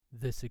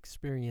This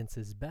experience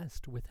is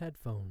best with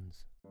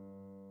headphones.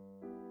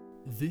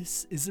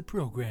 This is a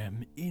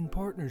program in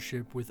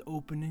partnership with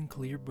Open and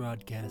Clear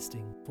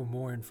Broadcasting. For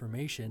more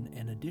information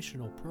and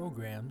additional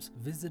programs,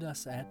 visit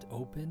us at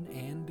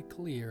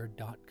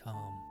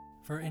openandclear.com.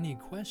 For any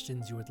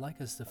questions you would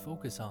like us to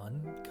focus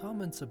on,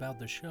 comments about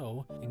the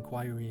show,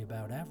 inquiry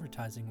about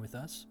advertising with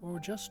us, or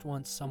just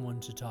want someone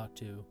to talk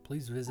to,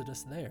 please visit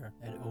us there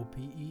at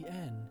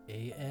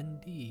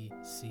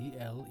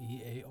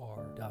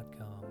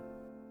openandclear.com.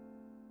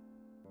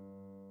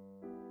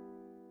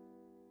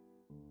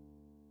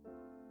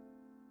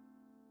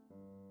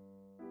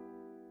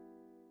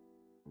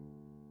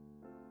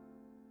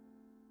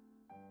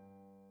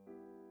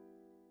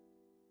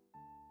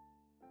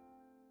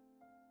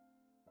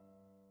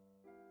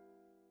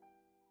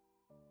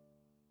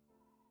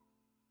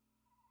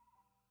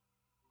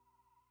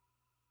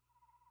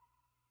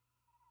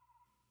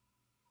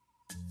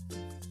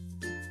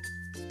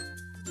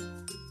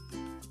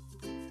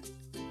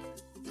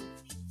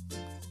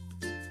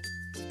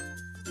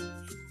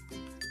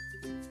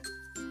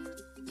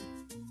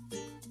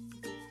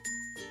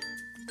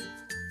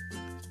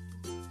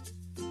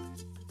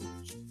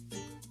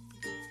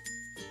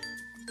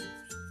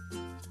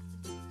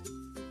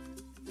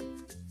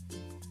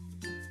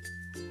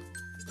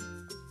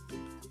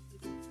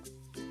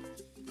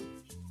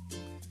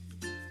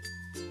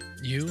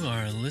 You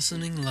are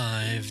listening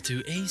live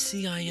to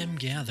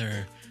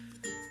ACIMGather,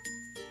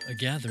 a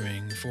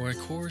gathering for A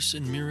Course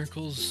in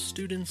Miracles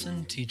students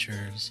and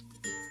teachers.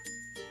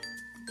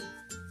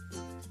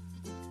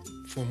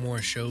 For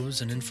more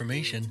shows and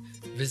information,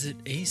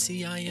 visit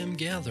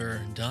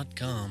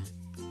ACIMGather.com.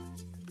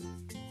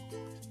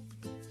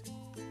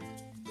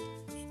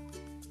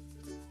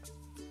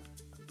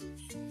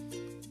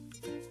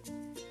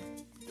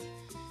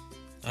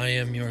 I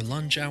am your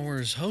lunch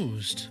hour's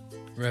host,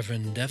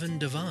 Reverend Devin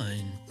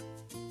Devine,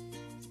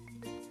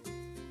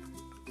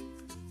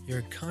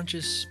 your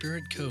conscious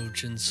spirit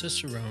coach and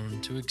cicerone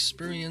to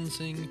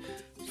experiencing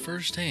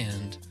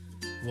firsthand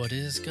what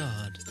is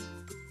God.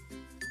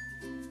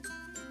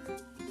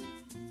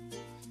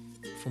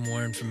 For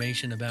more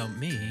information about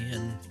me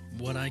and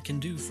what I can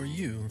do for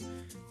you,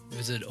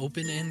 visit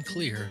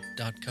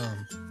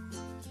openandclear.com.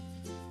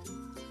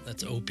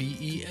 That's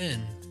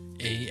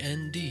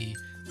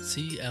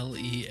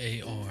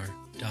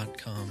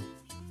openandclear.com.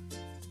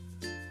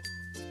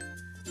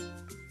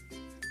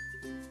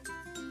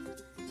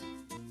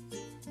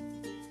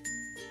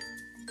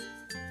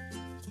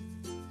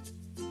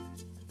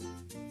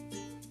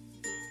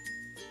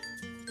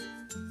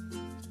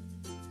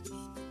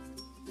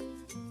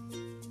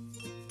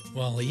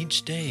 While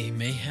each day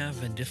may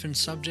have a different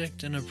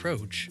subject and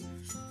approach,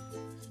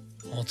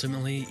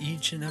 ultimately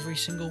each and every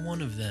single one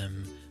of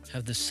them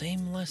have the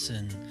same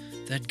lesson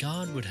that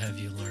God would have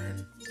you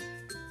learn.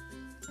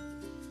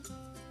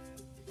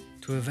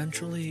 To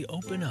eventually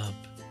open up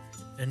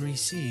and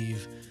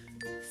receive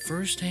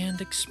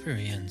first-hand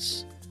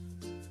experience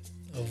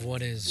of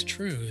what is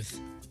truth,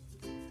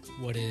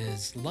 what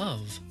is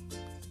love,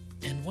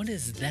 and what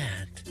is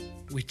that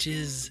which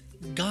is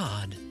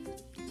God.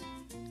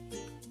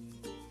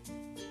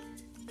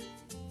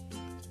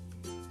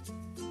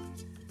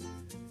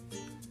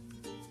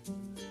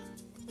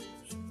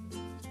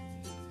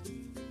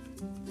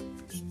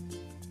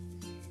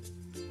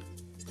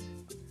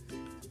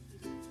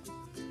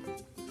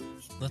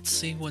 Let's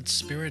see what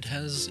Spirit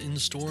has in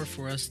store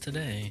for us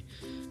today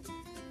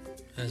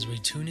as we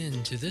tune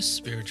in to this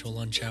spiritual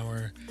lunch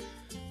hour,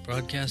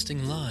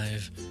 broadcasting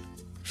live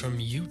from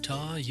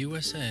Utah,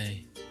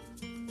 USA.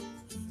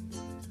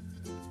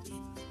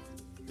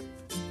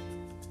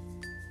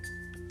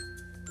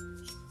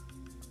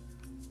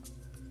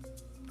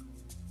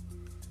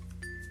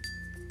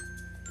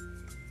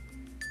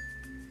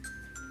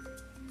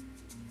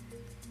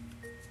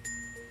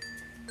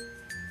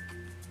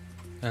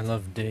 I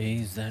love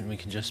days that we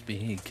can just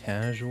be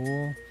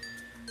casual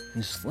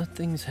and just let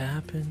things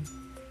happen.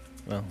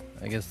 Well,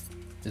 I guess,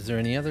 is there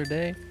any other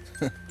day?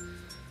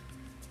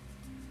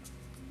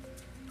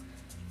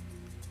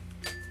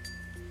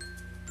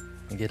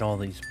 I get all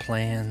these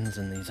plans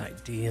and these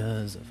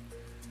ideas of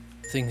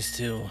things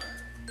to,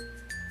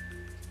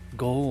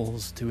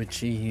 goals to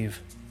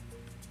achieve.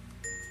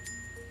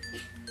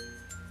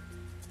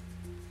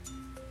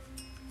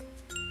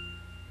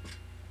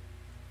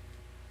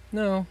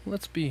 No,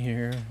 let's be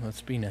here.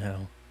 Let's be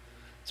now.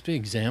 Let's be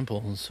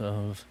examples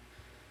of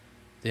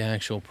the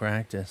actual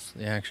practice,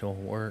 the actual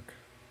work.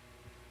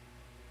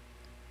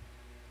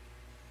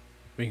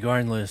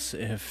 Regardless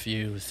if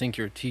you think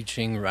you're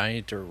teaching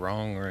right or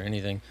wrong or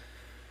anything,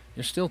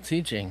 you're still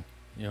teaching.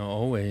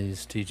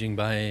 Always teaching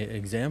by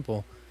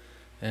example.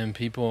 And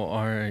people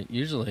are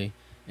usually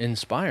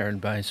inspired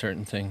by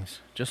certain things.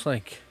 Just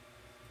like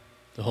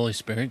the Holy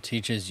Spirit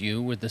teaches you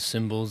with the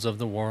symbols of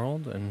the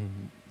world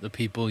and the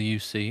people you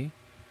see,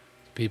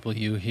 the people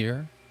you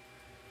hear.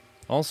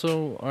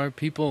 Also, are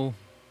people,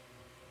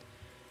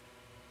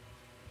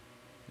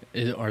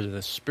 are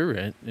the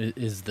Spirit,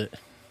 is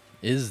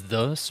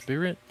the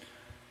Spirit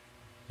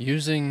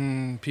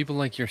using people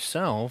like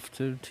yourself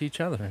to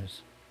teach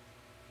others.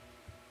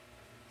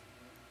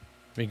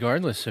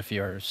 Regardless if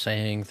you're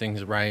saying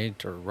things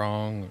right or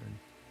wrong,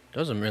 it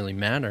doesn't really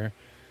matter.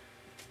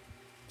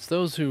 It's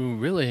those who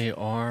really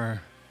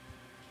are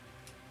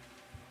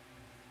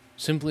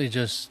simply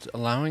just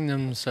allowing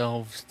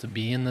themselves to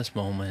be in this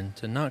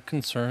moment and not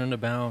concerned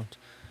about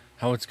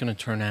how it's going to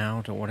turn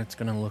out or what it's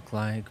going to look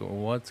like or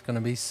what's going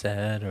to be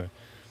said, or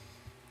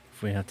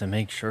if we have to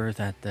make sure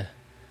that the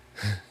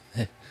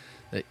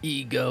the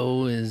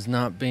ego is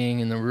not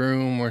being in the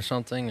room or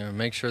something, or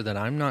make sure that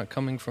I'm not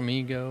coming from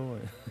ego.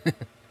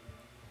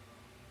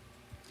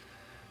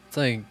 It's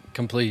like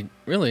complete,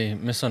 really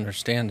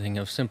misunderstanding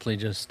of simply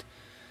just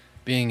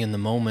being in the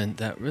moment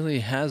that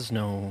really has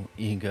no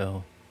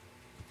ego.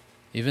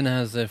 Even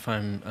as if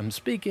I'm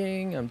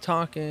speaking, I'm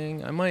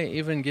talking, I might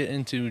even get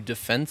into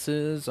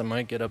defenses, I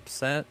might get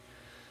upset.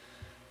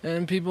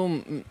 And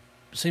people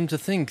seem to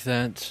think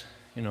that,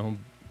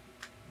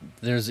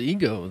 there's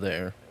ego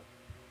there.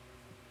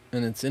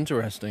 And it's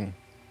interesting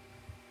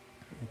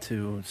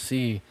to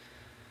see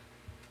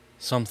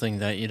something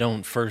that you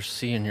don't first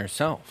see in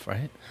yourself,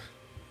 right?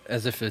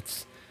 As if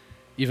it's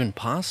even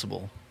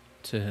possible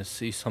to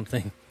see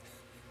something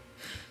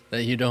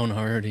that you don't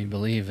already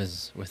believe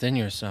is within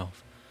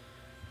yourself.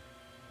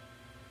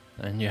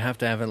 And you have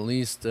to have at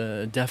least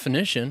a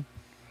definition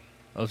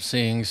of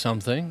seeing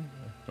something.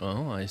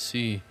 Well, I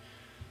see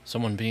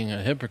someone being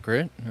a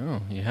hypocrite.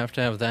 Oh, you have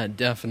to have that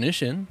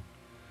definition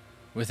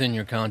within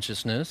your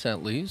consciousness,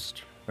 at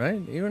least,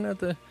 right? Even at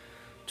the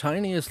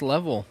tiniest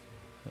level.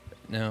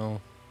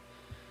 Now,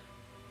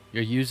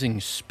 you're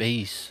using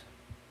space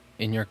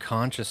in your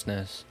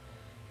consciousness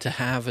to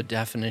have a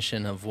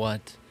definition of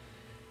what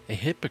a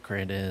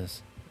hypocrite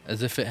is,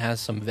 as if it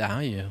has some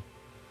value.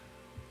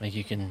 Like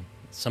you can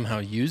somehow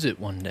use it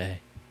one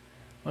day.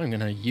 I'm going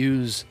to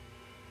use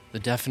the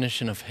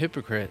definition of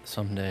hypocrite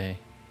someday.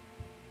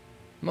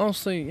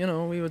 Mostly,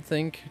 we would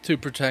think to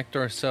protect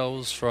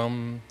ourselves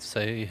from,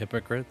 say,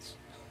 hypocrites.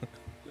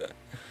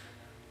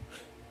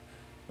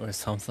 Or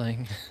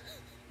something.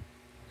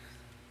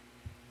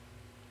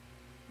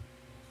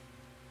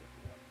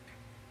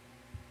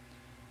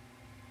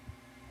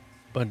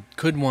 But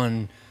could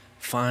one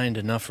find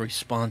enough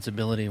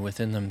responsibility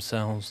within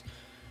themselves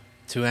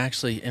to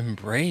actually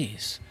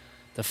embrace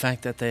the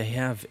fact that they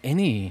have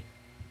any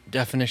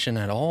definition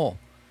at all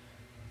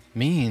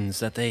means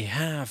that they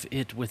have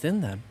it within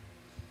them?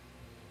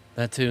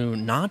 That to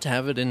not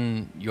have it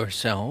in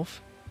yourself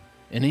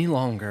any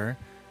longer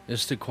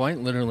is to quite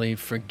literally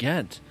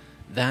forget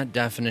that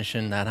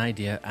definition, that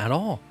idea at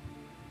all.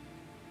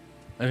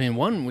 I mean,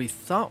 one, we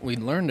thought we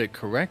learned it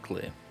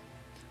correctly,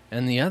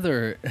 and the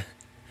other,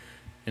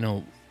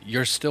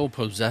 you're still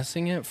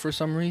possessing it for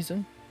some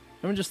reason.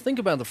 I mean, just think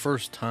about the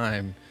first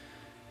time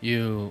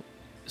you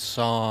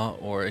saw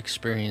or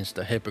experienced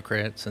a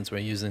hypocrite, since we're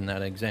using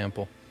that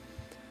example.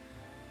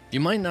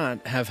 You might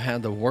not have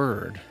had the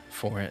word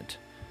for it,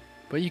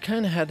 but you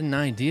kind of had an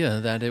idea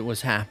that it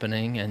was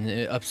happening and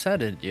it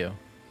upsetted you.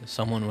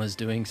 Someone was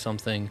doing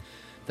something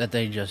that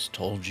they just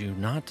told you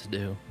not to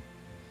do.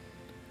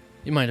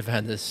 You might have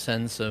had this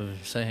sense of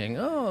saying,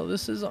 oh,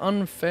 this is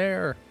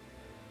unfair.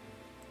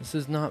 This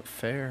is not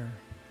fair.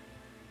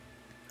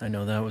 I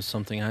know that was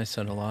something I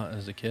said a lot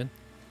as a kid.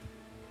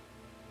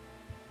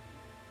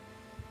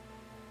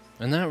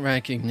 And that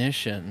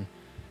recognition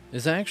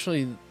is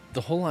actually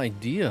the whole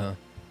idea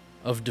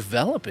of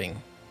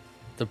developing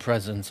the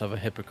presence of a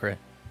hypocrite.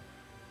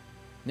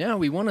 Yeah,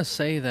 we want to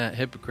say that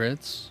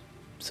hypocrites,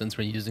 since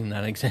we're using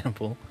that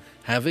example,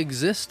 have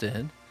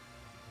existed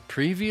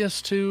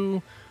previous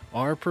to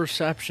our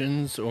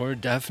perceptions or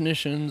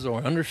definitions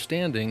or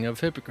understanding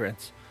of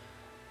hypocrites.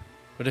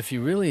 But if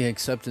you really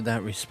accepted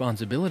that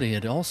responsibility,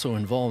 it also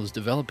involves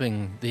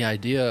developing the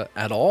idea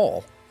at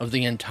all of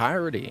the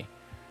entirety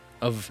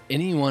of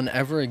anyone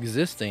ever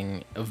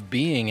existing, of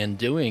being and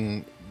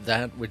doing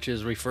that which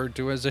is referred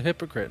to as a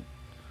hypocrite.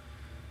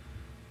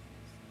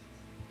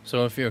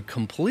 So if you're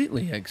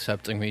completely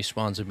accepting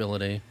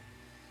responsibility,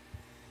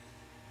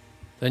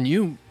 then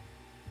you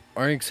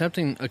are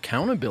accepting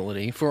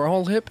accountability for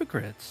all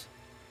hypocrites.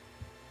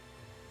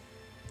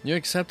 You're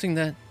accepting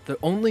that the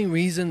only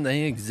reason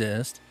they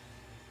exist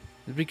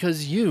is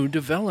because you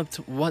developed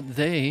what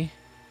they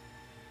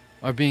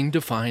are being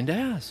defined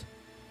as.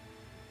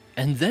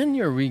 And then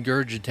you're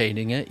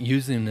regurgitating it,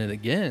 using it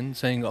again,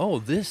 saying, oh,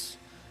 this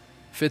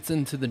fits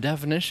into the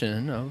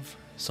definition of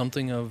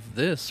something of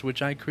this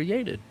which I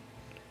created.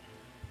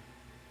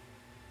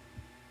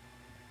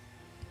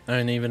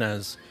 And even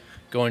as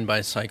going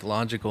by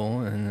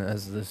psychological, and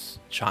as this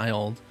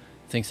child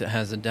thinks it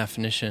has a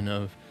definition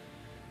of,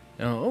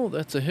 oh,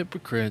 that's a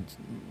hypocrite.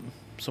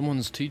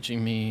 Someone's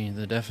teaching me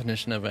the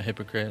definition of a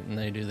hypocrite, and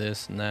they do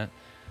this and that.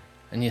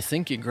 And you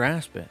think you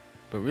grasp it,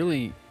 but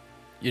really,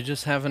 you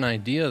just have an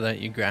idea that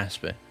you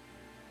grasp it.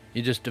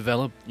 You just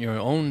develop your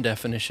own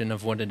definition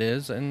of what it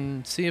is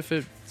and see if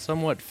it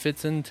somewhat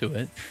fits into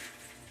it,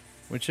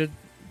 which it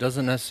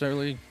doesn't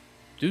necessarily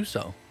do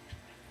so.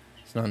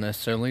 It's not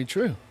necessarily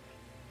true.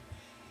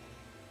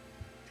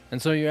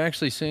 And so you're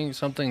actually seeing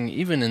something,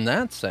 even in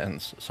that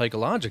sense,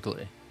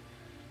 psychologically,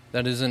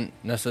 that isn't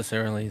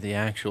necessarily the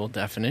actual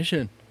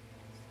definition.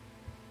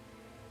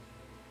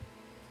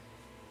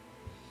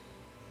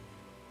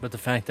 But the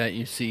fact that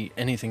you see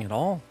anything at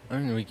all, I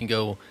mean, we can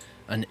go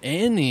on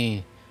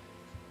any,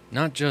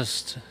 not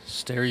just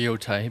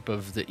stereotype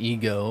of the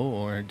ego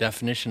or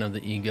definition of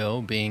the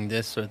ego being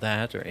this or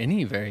that or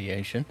any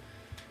variation,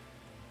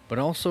 but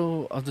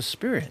also of the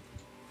spirit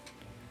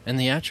and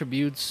the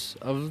attributes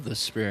of the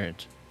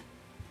spirit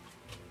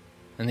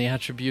and the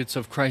attributes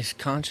of Christ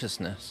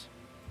consciousness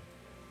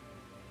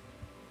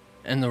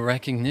and the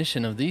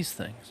recognition of these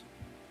things.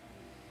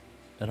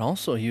 That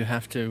also you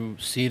have to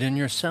see it in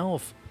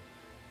yourself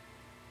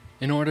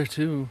in order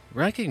to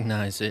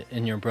recognize it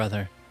in your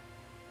brother.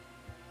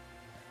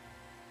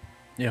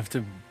 You have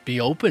to be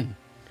open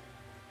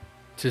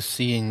to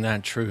seeing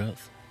that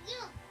truth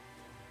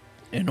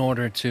in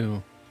order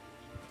to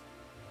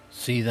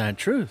see that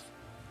truth,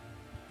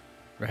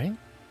 right?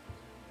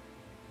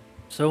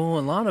 So a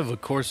lot of A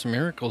Course in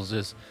Miracles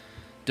is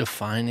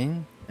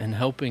defining and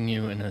helping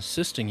you and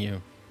assisting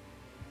you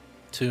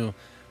to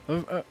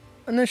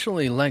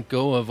initially let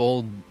go of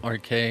old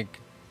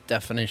archaic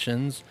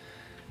definitions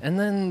and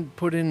then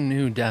put in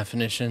new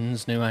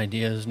definitions, new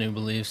ideas, new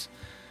beliefs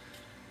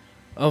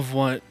of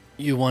what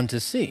you want to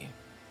see.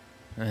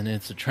 And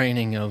it's a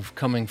training of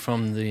coming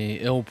from the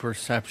ill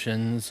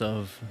perceptions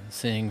of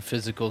seeing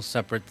physical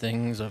separate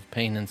things of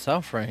pain and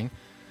suffering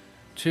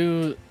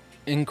to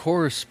in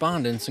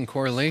correspondence and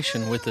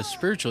correlation with the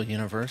spiritual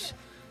universe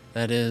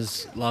that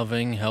is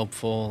loving,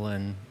 helpful,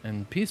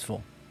 and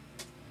peaceful.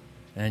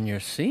 And you're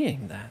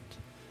seeing that.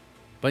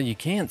 But you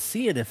can't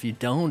see it if you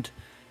don't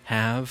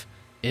have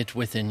it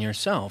within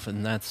yourself,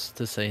 and that's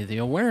to say the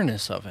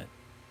awareness of it.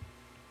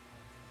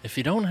 If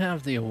you don't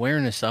have the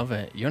awareness of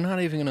it, you're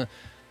not even going to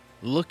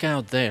look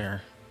out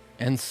there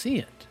and see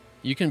it.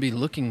 You can be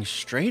looking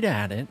straight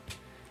at it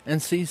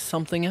and see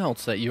something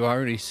else that you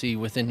already see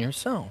within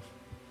yourself.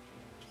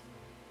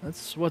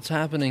 That's what's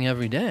happening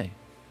every day.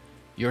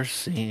 You're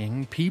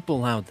seeing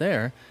people out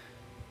there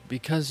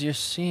because you're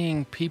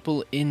seeing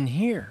people in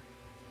here.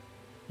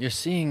 You're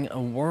seeing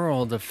a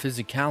world of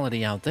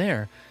physicality out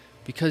there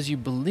because you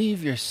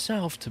believe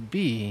yourself to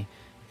be,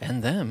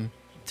 and them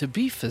to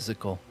be,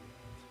 physical.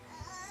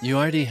 You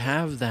already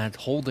have that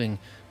holding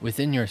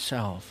within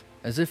yourself,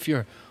 as if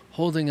you're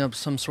holding up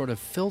some sort of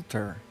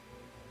filter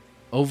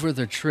over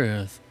the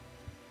truth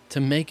to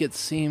make it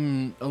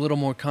seem a little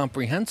more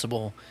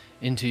comprehensible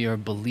into your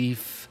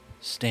belief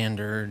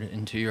standard,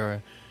 into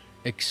your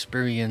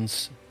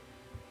experience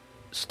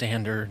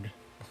standard,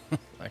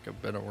 lack of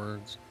better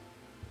words.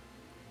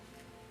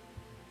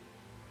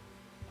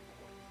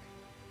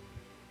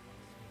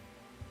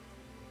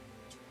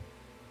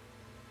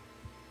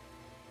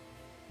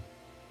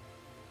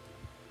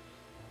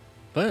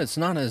 But it's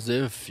not as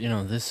if,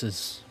 this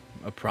is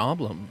a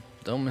problem.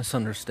 Don't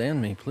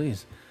misunderstand me,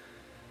 please.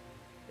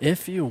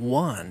 If you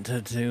want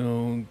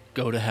to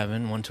go to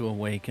heaven, want to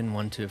awaken,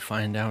 want to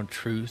find out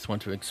truth,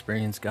 want to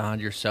experience God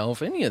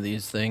yourself, any of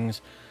these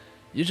things,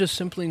 you just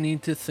simply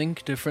need to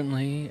think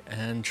differently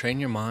and train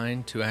your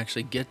mind to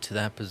actually get to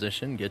that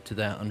position, get to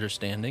that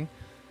understanding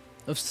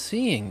of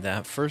seeing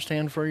that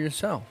firsthand for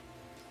yourself.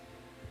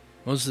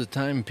 Most of the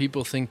time,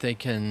 people think they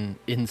can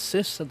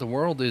insist that the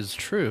world is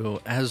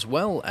true as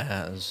well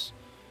as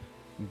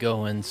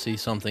go and see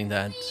something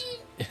that,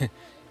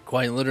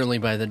 quite literally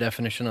by the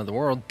definition of the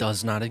world,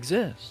 does not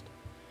exist.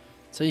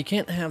 So you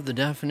can't have the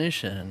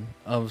definition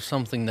of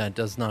something that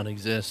does not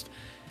exist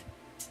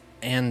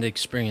and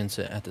experience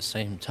it at the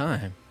same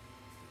time.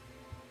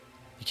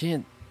 You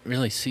can't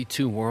really see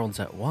two worlds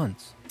at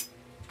once.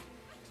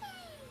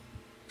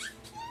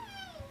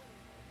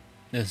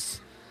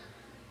 This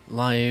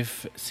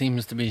life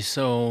seems to be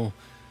so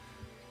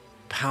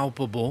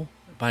palpable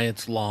by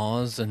its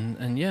laws,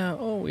 and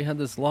we had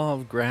this law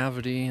of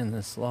gravity and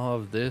this law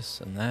of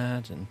this and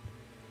that and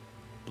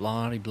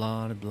blah de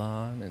blah de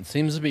blah, and it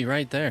seems to be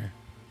right there.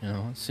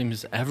 It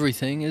seems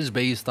everything is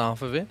based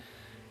off of it,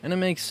 and it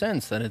makes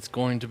sense that it's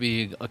going to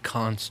be a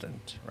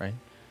constant, right?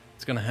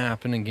 It's going to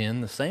happen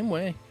again the same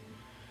way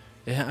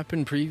it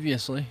happened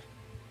previously.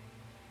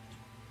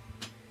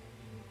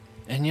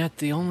 And yet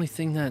the only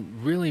thing that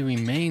really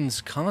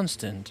remains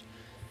constant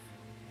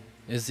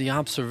is the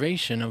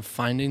observation of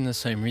finding the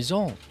same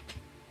result.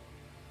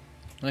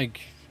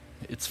 Like,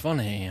 it's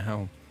funny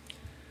how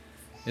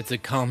it's a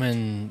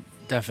common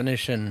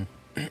definition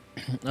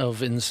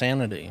of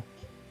insanity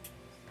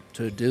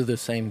to do the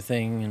same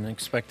thing and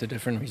expect a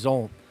different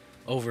result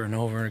over and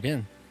over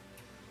again.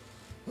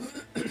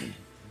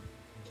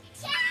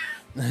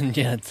 And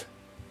yet,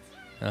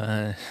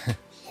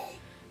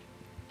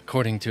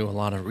 according to a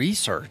lot of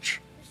research.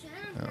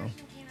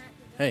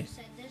 Hey.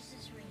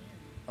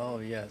 Oh,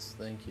 yes,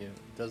 thank you.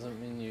 Doesn't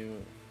mean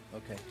you...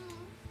 Okay.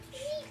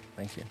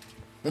 Thank you.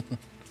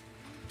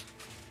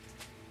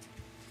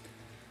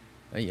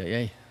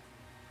 Hey.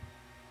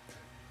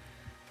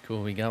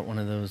 Cool, we got one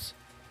of those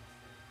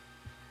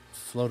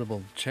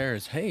floatable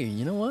chairs. Hey,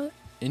 you know what?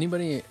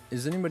 Anybody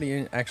Is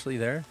anybody actually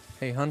there?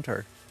 Hey,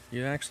 Hunter,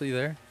 you actually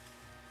there?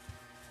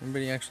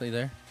 Anybody actually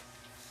there?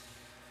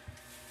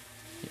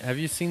 Have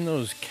you seen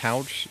those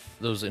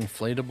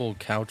inflatable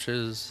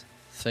couches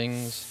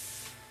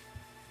things?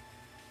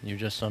 You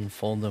just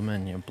unfold them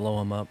and you blow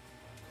them up.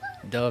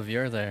 Dove,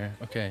 you're there.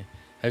 Okay.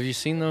 Have you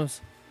seen those?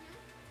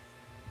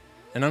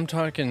 And I'm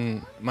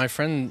talking, my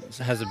friend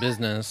has a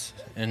business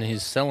and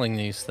he's selling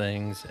these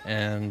things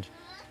and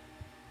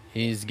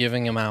he's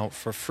giving them out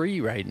for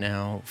free right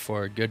now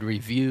for good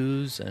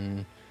reviews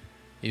and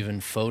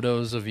even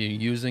photos of you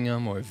using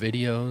them or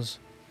videos.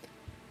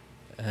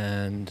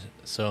 And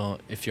so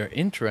if you're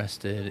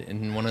interested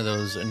in one of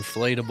those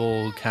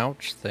inflatable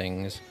couch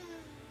things,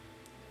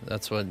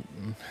 that's what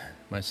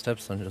my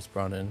stepson just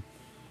brought in.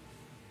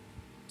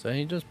 So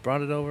he just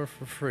brought it over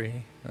for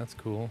free. That's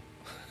cool.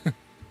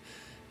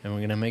 And we're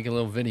going to make a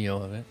little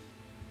video of it.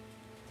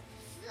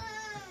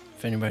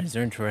 If anybody's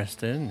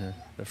interested,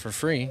 they're for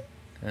free.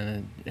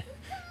 And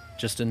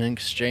just in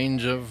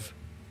exchange of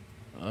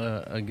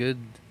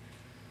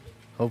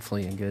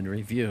hopefully a good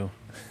review.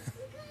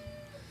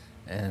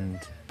 And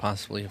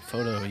possibly a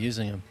photo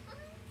using them.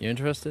 You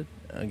interested?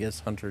 I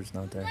guess Hunter's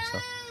not there, so.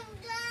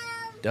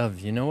 Dove,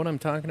 you know what I'm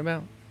talking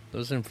about?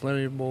 Those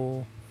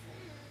inflatable...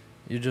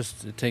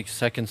 it takes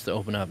seconds to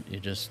open up.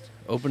 You just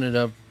open it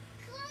up,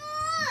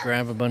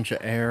 grab a bunch of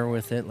air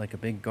with it, like a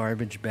big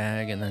garbage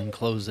bag, and then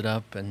close it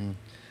up and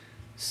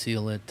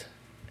seal it,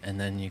 and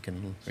then you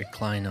can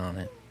recline on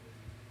it.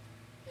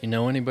 You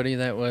know anybody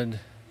that would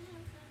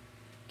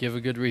give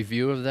a good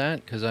review of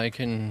that? Because I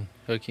can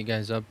hook you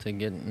guys up to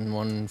getting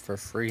one for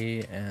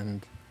free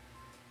and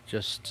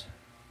just,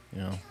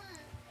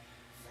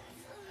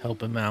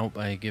 help him out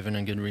by giving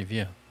a good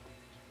review.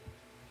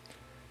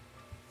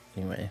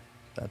 Anyway,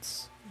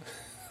 that's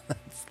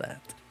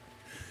that.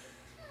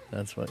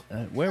 That's what...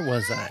 where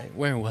was I?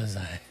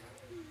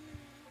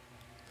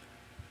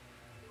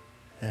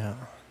 Yeah.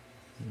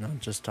 Not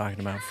just talking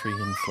about free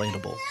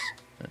inflatables.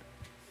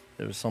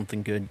 There was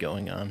something good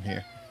going on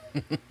here.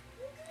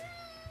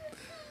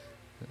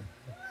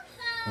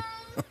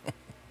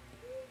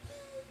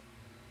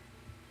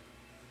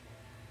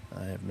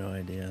 I have no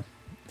idea.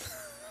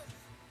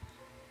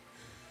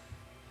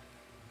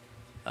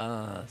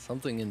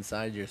 Something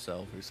inside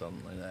yourself or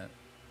something like that.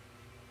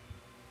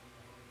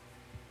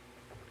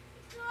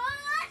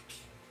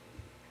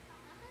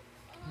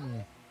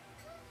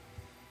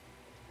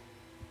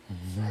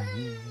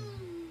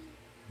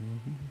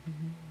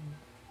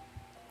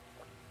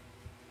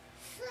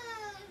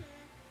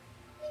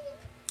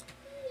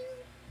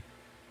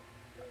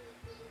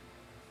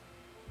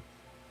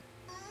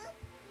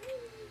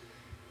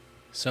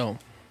 So,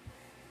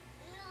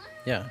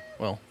 yeah,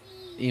 well,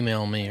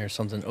 email me or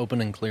something,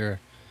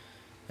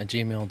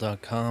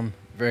 openandclear@gmail.com.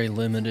 Very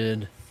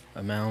limited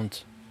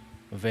amount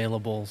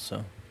available,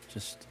 so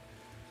just,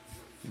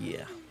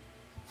 yeah.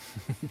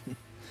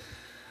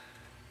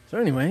 So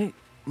anyway,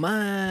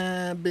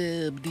 yeah,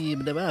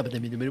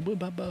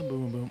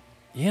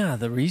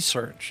 the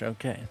research.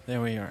 Okay,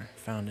 there we are.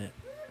 Found it.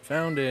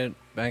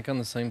 Back on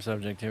the same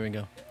subject. Here we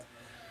go.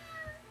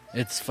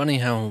 It's funny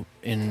how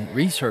in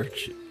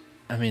research,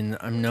 I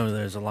know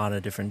there's a lot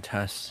of different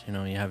tests. You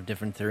have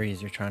different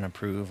theories you're trying to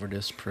prove or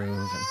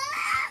disprove.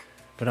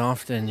 But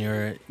often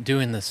you're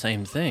doing the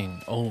same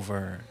thing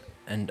over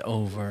and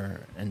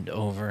over and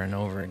over and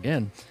over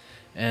again.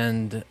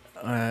 And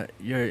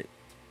you're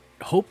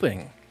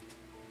hoping,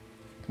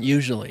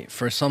 usually,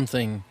 for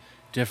something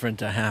different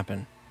to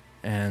happen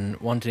and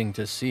wanting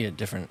to see it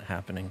different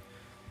happening.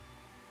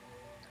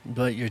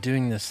 But you're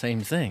doing the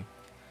same thing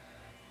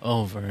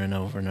over and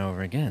over and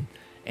over again.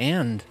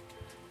 And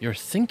you're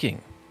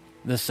thinking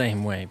the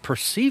same way,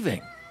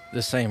 perceiving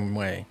the same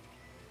way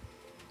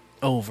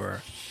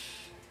over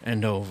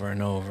and over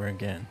and over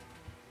again.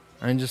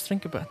 Just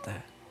think about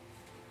that.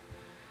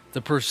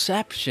 The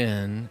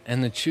perception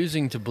and the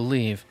choosing to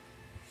believe.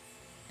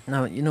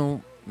 Now,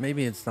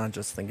 maybe it's not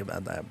just think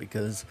about that,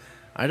 because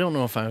I don't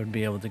know if I would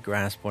be able to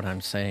grasp what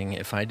I'm saying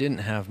if I didn't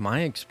have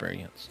my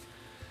experience.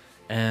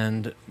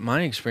 And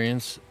my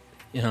experience,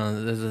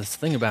 there's this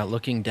thing about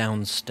looking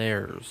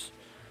downstairs.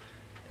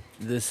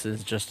 This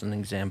is just an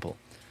example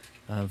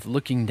of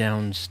looking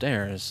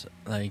downstairs.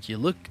 Like, you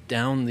look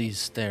down these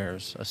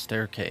stairs, a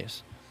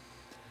staircase,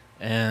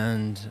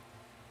 and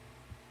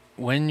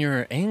when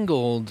you're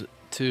angled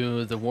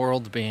to the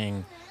world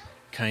being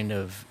kind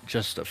of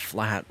just a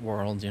flat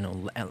world,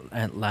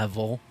 at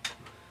level,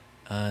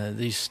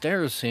 these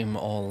stairs seem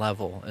all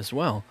level as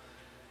well.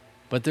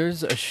 But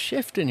there's a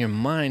shift in your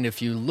mind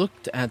if you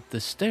looked at the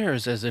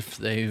stairs as if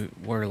they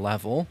were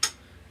level,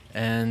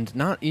 and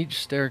not each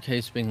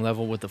staircase being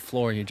level with the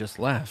floor you just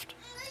left,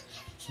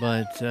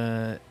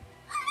 but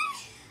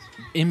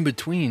in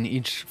between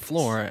each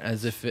floor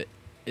as if it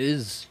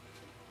is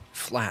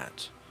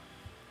flat.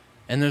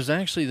 And there's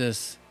actually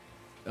this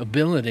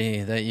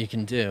ability that you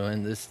can do,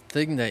 and this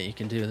thing that you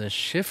can do, this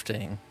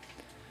shifting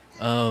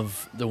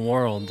of the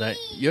world, that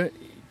you're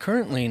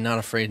currently not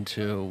afraid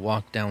to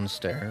walk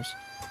downstairs.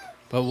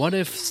 But what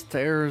if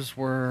stairs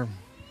were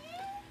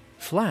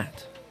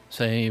flat?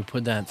 say you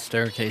put that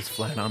staircase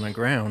flat on the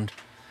ground,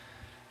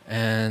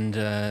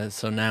 and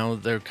so now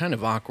they're kind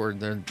of awkward.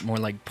 They're more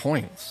like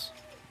points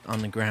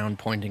on the ground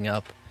pointing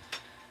up,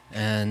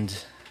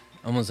 and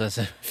almost as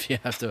if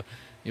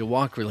you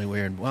walk really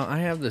weird. Well, I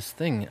have this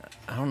thing.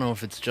 I don't know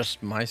if it's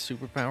just my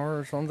superpower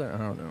or something. I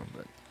don't know,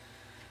 but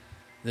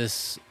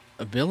this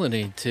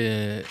ability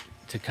to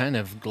kind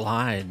of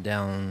glide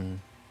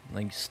down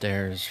like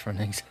stairs, for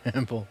an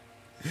example.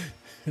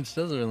 It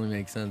doesn't really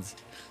make sense.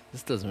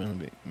 This doesn't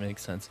really make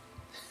sense.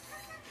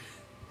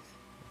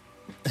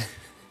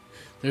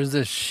 There's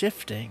this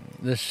shifting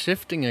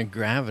of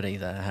gravity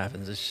that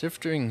happens, a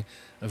shifting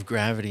of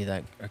gravity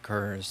that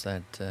occurs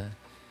that,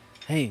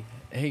 hey,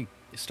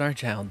 Star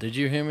Child, did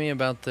you hear me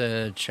about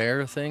the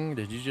chair thing?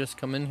 Did you just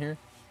come in here?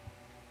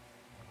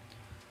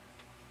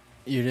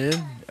 You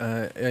did?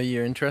 Are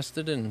you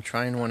interested in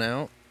trying one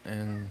out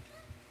and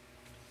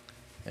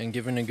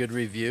giving a good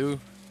review?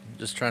 I'm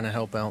just trying to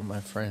help out my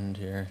friend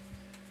here.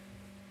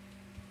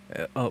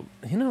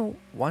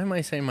 Why am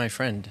I saying my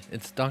friend?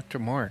 It's Dr.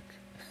 Mark.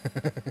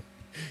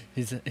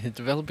 He's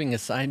developing a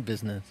side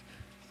business.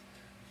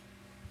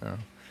 Oh,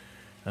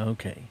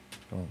 okay.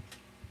 Well,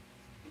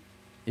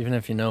 even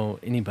if you know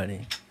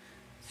anybody,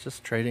 it's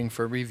just trading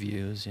for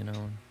reviews,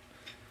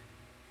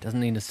 Doesn't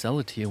need to sell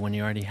it to you when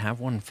you already have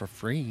one for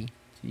free.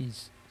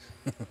 Jeez.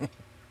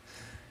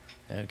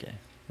 Okay.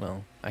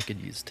 Well, I could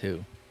use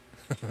two.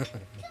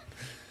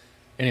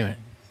 Anyway,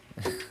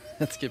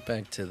 let's get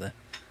back to the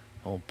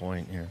whole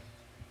point here.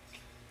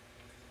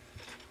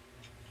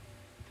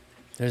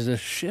 There's a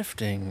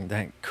shifting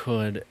that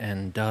could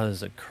and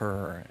does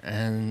occur,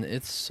 and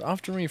it's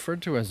often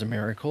referred to as a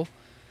miracle.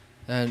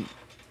 And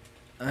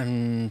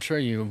I'm sure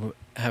you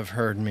have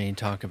heard me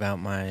talk about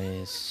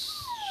my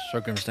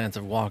circumstance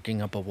of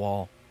walking up a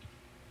wall.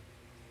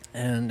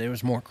 And it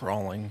was more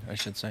crawling, I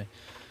should say.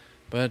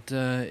 But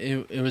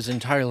it was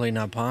entirely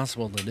not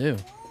possible to do.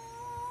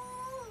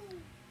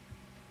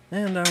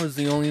 And I was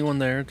the only one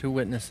there to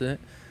witness it.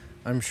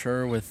 I'm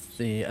sure with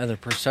the other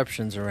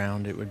perceptions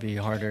around, it would be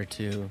harder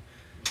to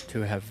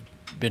have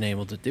been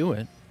able to do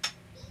it.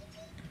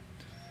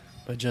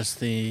 But just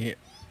the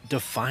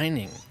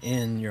defining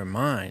in your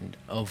mind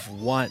of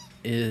what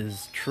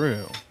is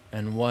true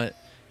and what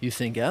you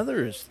think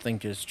others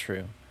think is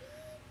true.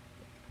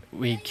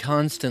 We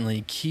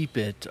constantly keep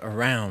it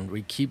around.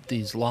 We keep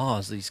these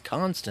laws, these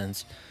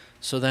constants,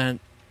 so that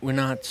we're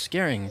not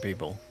scaring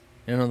people.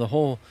 The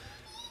whole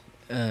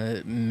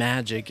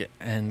magic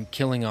and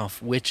killing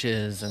off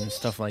witches and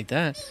stuff like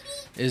that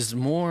is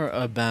more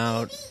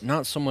about,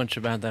 not so much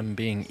about them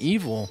being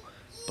evil,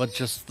 but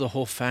just the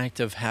whole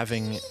fact of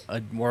having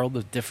a world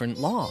of different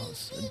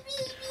laws,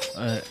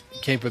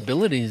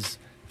 capabilities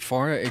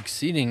far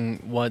exceeding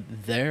what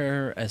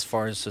they're, as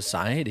far as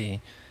society,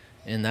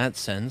 in that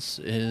sense,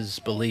 is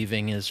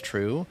believing is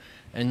true.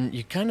 And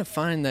you kind of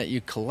find that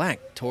you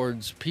collect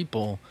towards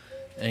people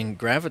and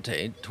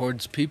gravitate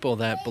towards people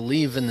that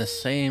believe in the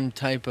same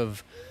type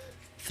of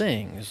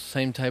things,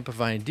 same type of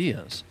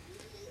ideas.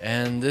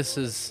 And this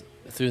is,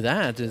 through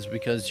that, is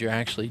because you're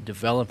actually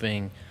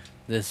developing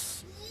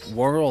this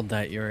world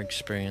that you're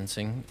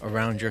experiencing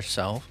around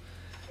yourself.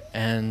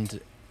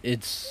 And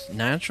it's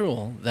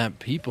natural that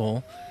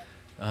people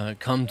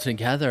come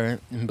together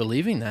in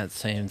believing that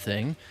same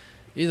thing.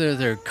 Either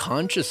they're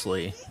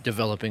consciously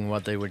developing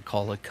what they would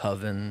call a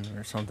coven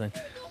or something,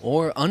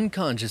 or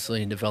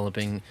unconsciously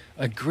developing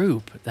a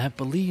group that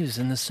believes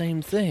in the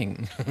same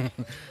thing,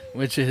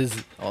 which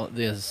is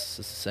the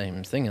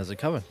same thing as a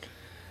coven.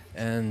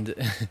 And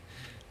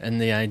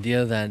the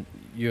idea that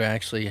you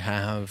actually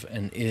have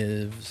and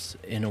is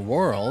in a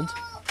world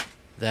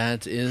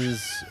that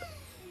is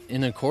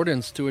in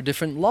accordance to a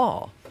different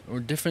law or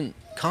different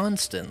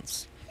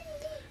constants.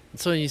 And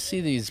so you see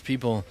these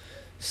people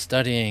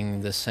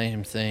studying the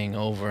same thing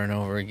over and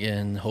over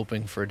again,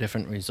 hoping for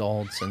different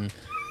results and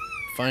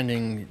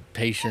finding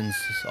patients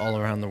all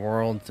around the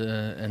world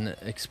and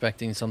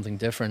expecting something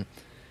different.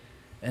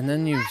 And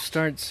then you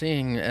start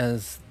seeing,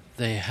 as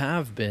they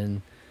have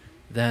been,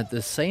 that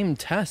the same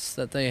tests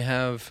that they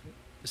have,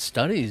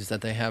 studies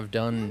that they have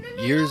done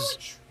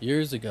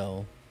years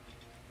ago,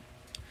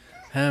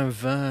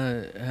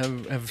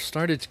 have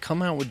started to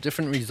come out with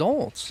different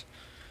results.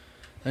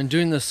 And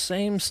doing the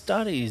same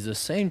studies, the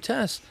same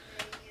tests,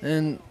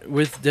 and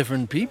with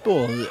different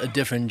people, a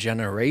different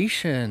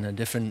generation, a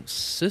different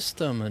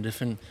system, a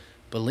different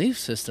belief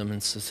system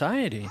in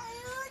society.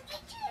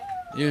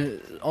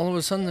 All of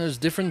a sudden there's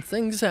different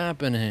things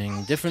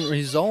happening, different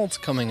results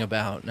coming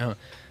about. Now,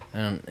 I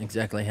don't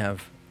exactly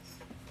have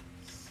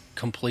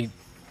complete,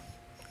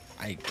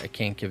 I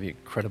can't give you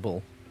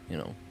credible,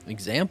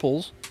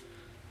 examples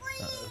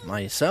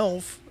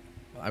myself.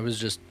 I was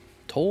just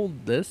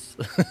told this.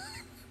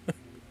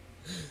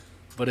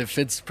 But it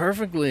fits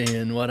perfectly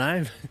in what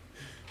I've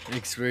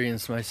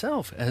experienced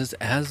myself.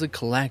 As a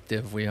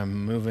collective, we are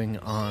moving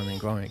on and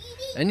growing.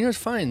 And you'll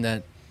find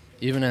that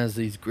even as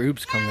these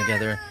groups come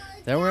together,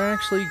 that we're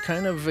actually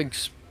kind of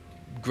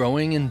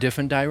growing in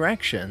different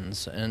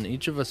directions. And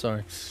each of us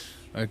are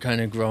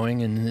kind of growing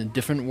in a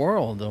different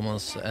world,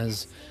 almost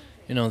as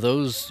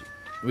those,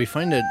 we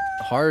find it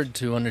hard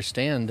to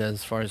understand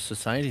as far as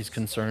society is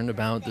concerned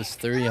about this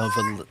theory of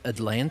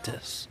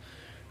Atlantis,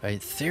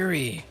 right?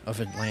 Theory of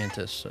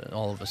Atlantis,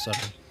 all of a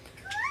sudden,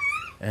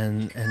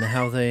 and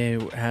how they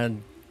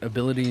had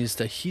abilities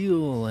to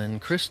heal and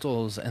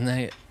crystals,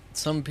 and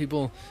some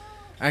people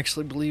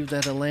actually believe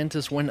that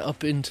Atlantis went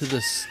up into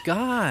the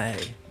sky,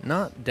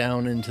 not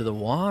down into the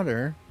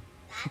water.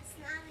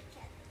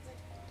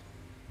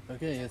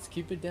 Okay, let's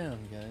keep it down,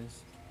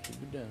 guys. Keep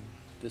it down.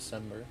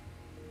 December.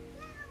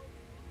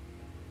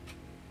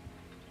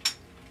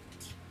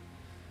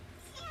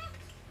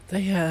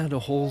 They had a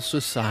whole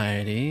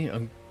society,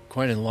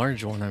 quite a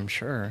large one, I'm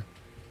sure,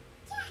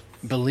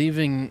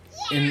 believing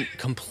in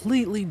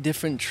completely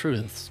different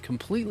truths,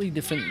 completely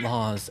different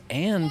laws,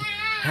 and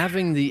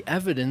having the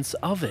evidence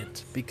of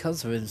it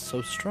because of it is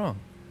so strong.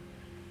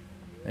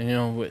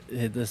 And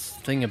this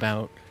thing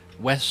about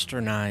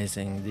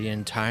westernizing the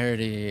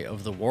entirety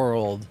of the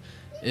world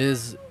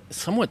is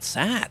somewhat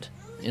sad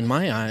in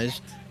my eyes,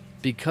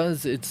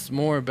 because it's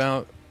more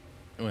about,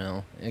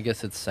 well, I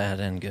guess it's sad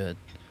and good.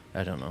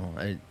 I don't know.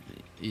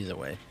 Either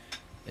way,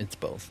 it's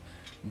both.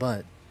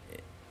 But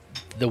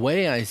the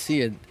way I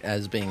see it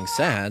as being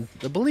sad,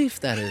 the belief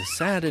that is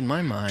sad in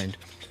my mind,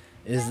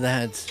 is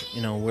that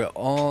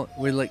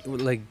we're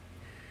like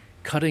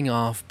cutting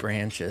off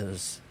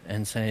branches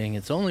and saying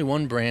it's only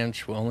one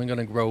branch. We're only going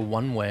to grow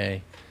one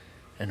way,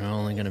 and we're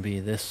only going to be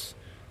this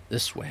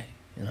way.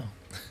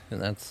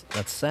 And that's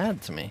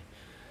sad to me.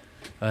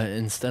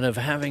 Instead of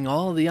having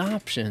all the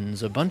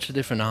options, a bunch of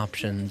different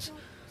options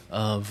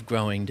of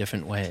growing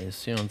different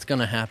ways. It's going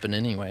to happen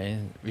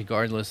anyway,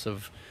 regardless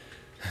of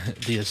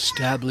the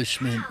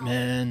establishment,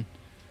 man.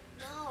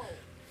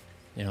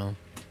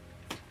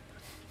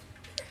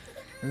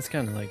 It's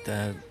kind of like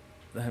that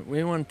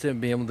we want to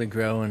be able to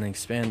grow and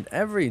expand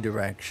every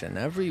direction,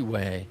 every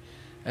way,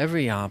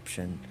 every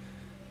option.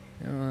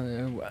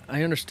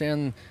 I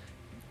understand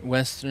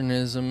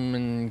Westernism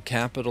and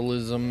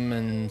capitalism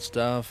and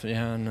stuff,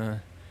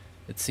 and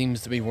it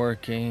seems to be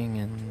working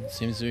and it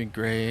seems to be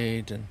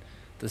great, and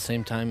at the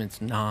same time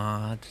it's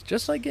not.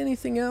 Just like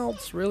anything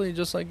else, really,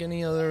 just like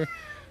any other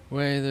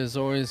way, there's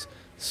always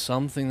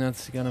something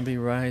that's going to be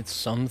right,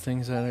 some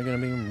things that are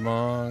going to be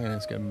wrong, and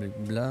it's going to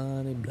be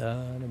blah,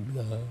 blah,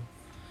 blah, blah.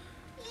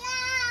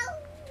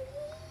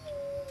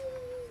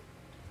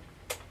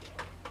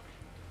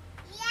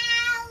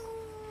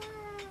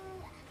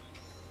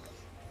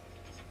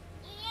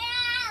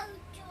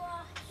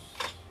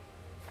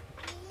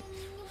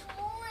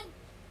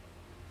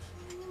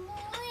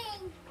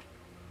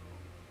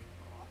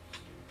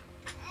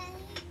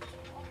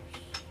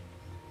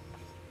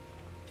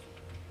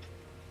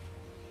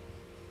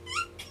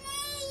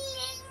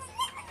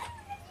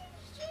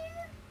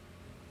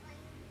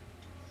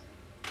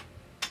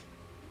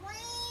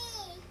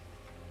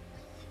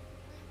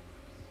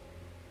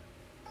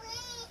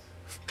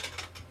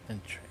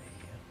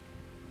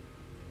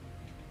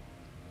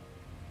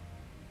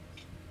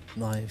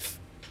 Life.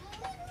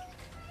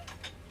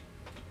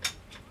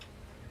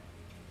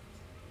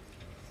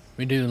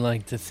 We do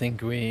like to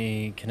think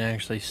we can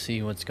actually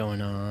see what's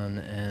going on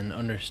and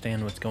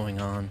understand what's going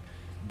on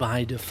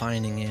by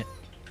defining it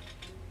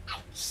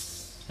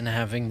and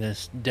having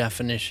this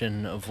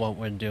definition of what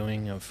we're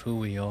doing, of who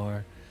we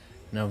are,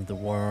 and of the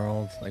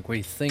world. Like,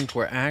 we think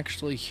we're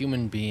actually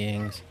human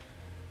beings.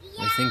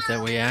 We think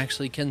that we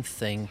actually can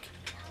think.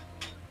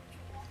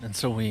 And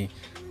so we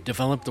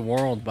develop the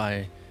world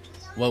by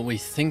what we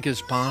think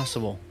is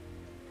possible.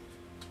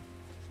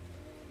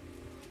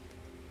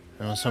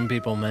 Some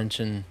people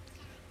mention,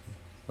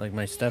 like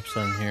my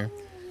stepson here,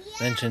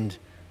 mentioned,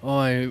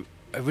 I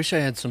wish I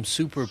had some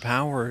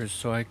superpowers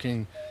so I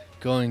can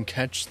go and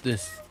catch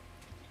this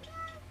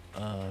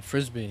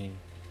frisbee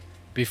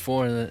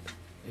before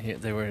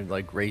they were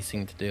like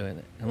racing to do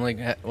it. I'm like,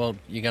 well,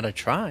 you gotta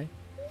try.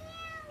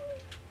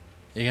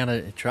 You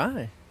gotta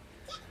try.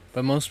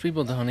 But most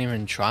people don't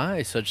even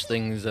try such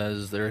things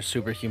as their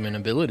superhuman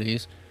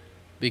abilities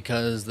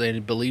because they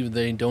believe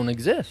they don't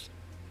exist.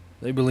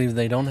 They believe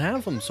they don't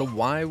have them. So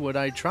why would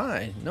I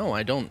try? No,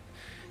 I don't.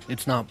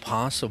 It's not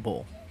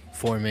possible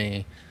for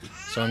me.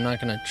 So I'm not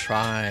going to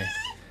try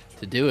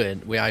to do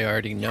it. I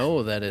already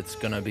know that it's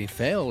going to be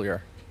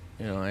failure.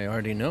 I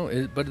already know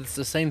it. But it's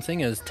the same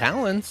thing as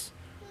talents.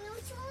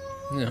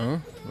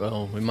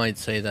 Well, we might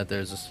say that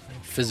there's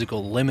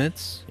physical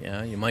limits.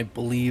 Yeah, you might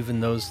believe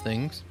in those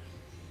things.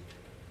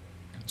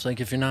 It's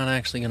like if you're not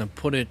actually going to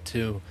put it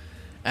to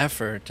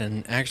effort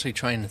and actually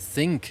trying to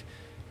think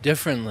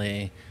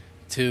differently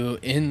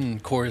in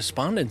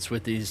correspondence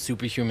with these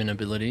superhuman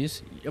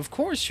abilities, of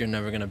course you're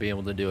never going to be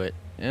able to do it.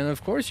 And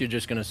of course you're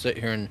just going to sit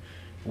here and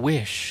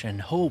wish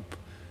and hope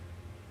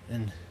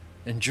and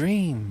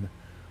dream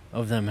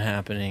of them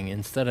happening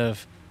instead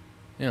of,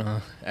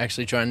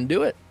 actually trying to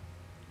do it.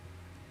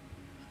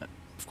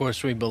 Of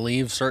course, we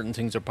believe certain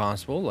things are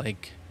possible,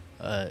 like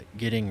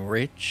getting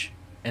rich.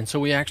 And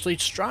so we actually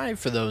strive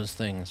for those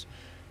things,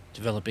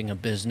 developing a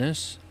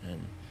business,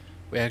 and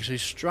we actually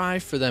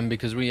strive for them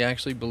because we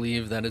actually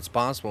believe that it's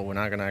possible. We're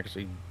not going to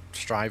actually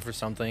strive for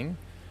something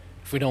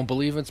if we don't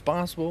believe it's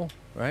possible,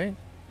 right?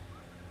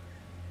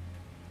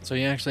 So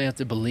you actually have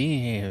to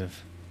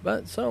believe.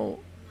 But so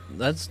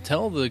let's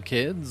tell the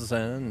kids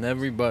and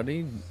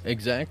everybody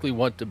exactly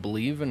what to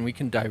believe, and we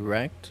can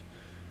direct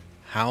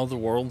how the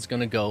world's going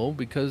to go,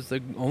 because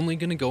they're only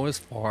going to go as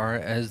far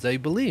as they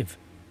believe,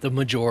 the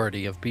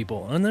majority of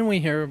people. And then we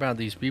hear about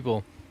these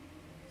people,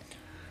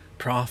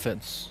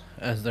 prophets,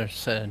 as they're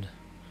said,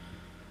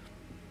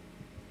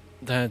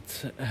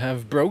 that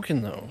have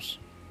broken those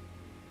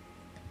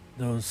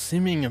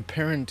seeming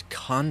apparent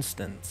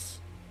constants.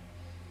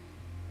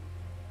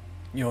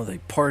 You know, they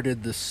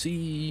parted the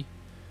sea,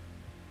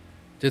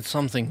 did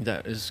something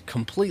that is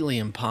completely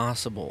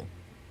impossible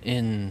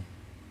in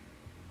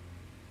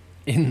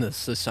the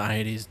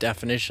society's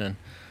definition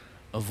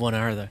of what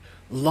are the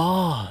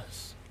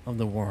laws of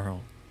the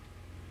world.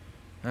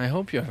 And I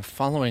hope you're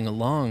following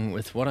along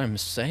with what I'm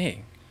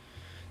saying.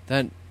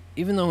 That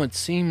even though it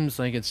seems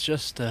like it's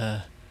just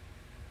an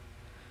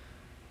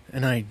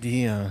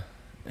idea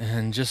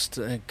and just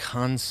a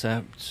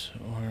concept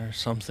or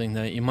something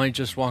that you might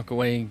just walk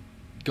away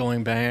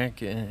going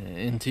back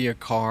into your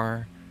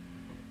car,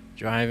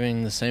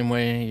 driving the same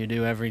way you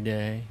do every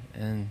day,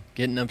 and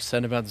getting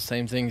upset about the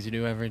same things you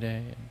do every day,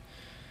 and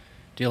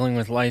dealing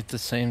with life the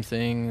same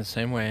thing the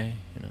same way,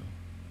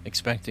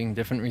 expecting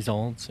different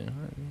results,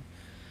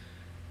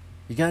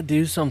 You gotta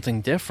do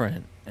something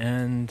different.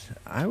 And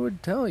I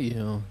would tell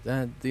you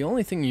that the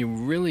only thing you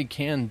really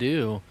can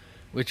do,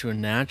 which would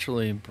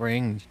naturally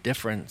bring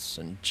difference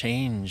and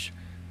change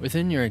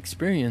within your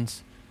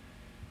experience,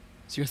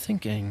 is your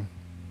thinking.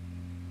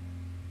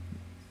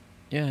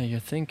 Yeah, your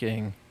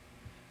thinking.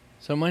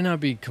 So it might not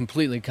be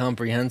completely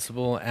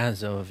comprehensible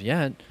as of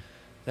yet,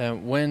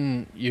 that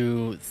when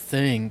you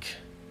think,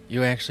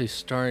 you actually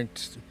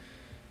start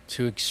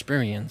to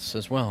experience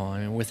as well. I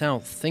mean,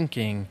 without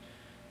thinking,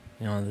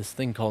 this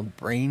thing called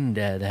brain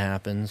dead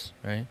happens,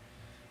 right?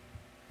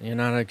 You're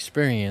not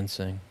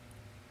experiencing.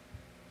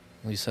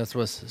 At least that's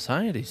what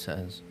society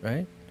says,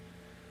 right?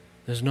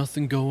 There's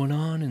nothing going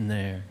on in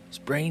there. It's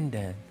brain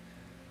dead.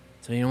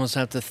 So you almost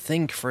have to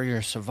think for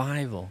your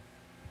survival.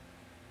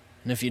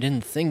 And if you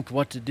didn't think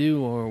what to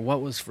do, or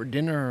what was for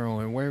dinner,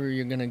 or where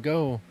you're going to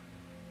go,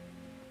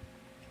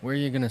 where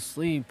you're going to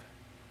sleep,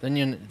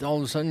 then all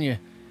of a sudden you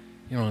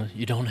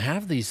don't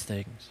have these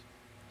things.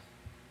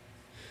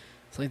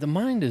 It's like the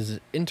mind is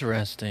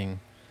interesting.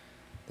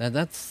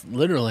 That's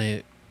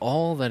literally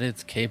all that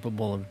it's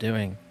capable of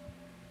doing.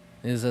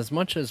 Is as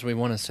much as we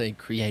want to say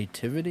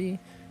creativity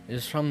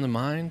is from the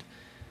mind,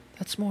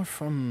 that's more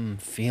from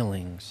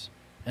feelings.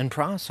 And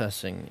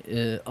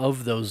processing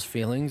of those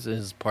feelings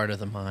is part of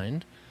the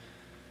mind.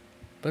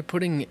 But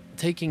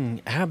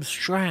taking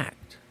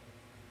abstract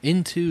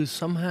into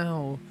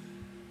somehow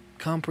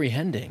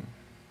comprehending,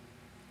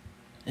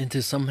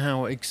 into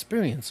somehow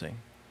experiencing.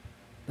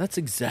 That's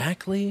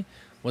exactly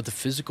what the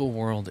physical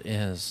world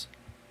is.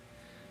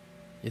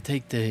 You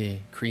take the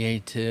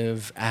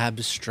creative,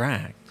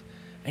 abstract,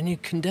 and you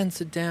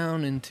condense it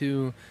down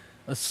into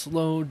a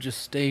slow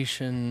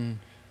gestation,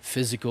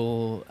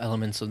 physical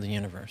elements of the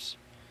universe.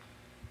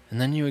 And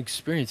then you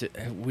experience it.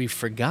 We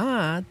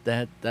forgot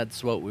that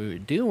that's what we were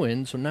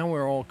doing, so now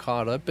we're all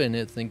caught up in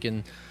it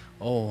thinking,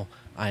 oh,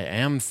 I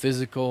am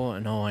physical,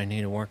 and I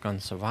need to work on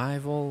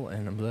survival,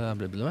 and blah,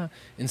 blah, blah.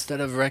 Instead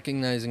of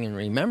recognizing and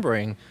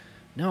remembering,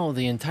 no,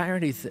 the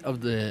entirety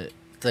of the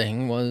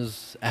thing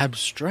was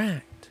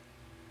abstract,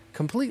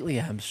 completely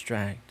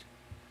abstract,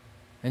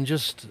 and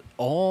just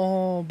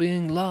all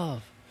being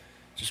love,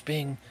 just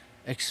being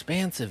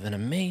expansive and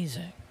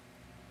amazing.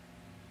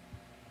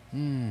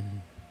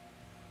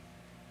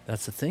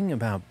 That's the thing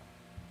about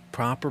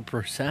proper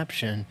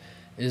perception,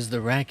 is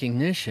the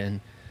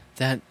recognition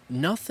that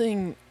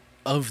nothing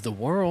of the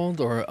world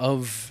or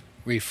of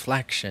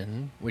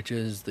reflection, which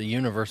is the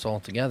universe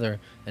altogether,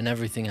 and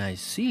everything I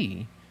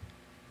see,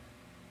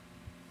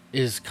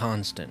 is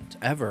constant,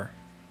 ever,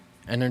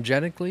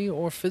 energetically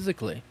or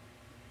physically.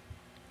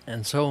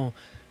 And so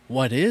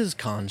what is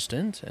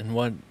constant, and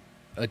what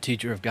a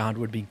teacher of God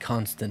would be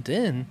constant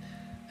in,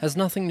 has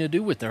nothing to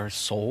do with their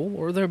soul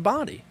or their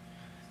body.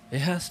 It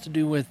has to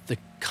do with the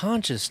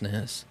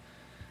consciousness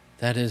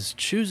that is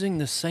choosing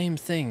the same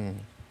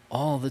thing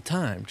all the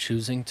time,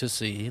 choosing to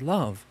see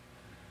love.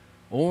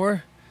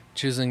 Or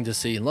choosing to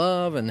see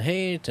love and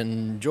hate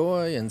and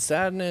joy and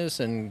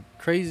sadness and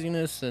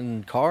craziness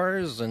and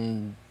cars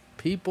and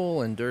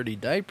people and dirty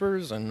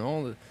diapers and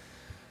all the...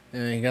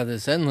 You got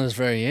this endless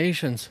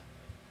variations.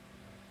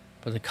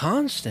 But the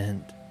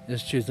constant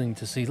is choosing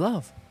to see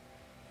love.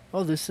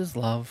 Oh, this is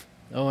love.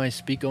 Oh, I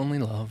speak only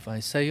love. I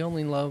say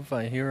only love.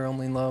 I hear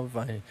only love.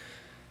 I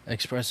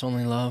express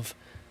only love.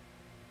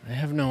 I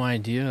have no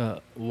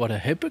idea what a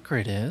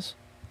hypocrite is.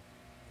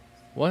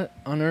 What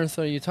on earth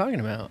are you talking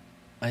about?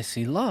 I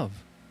see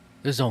love.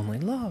 There's only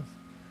love.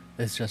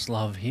 There's just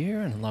love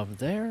here and love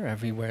there.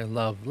 Everywhere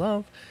love,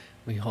 love.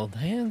 We hold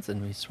hands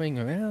and we swing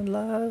around.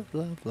 Love,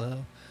 love,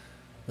 love.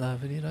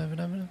 Love-a-dee,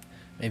 love-a-dee.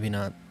 Maybe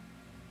not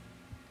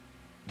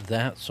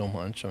that so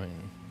much. I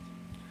mean,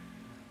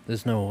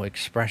 There's no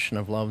expression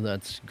of love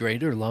that's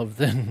greater love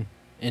than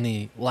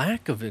any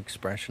lack of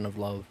expression of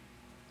love.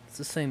 It's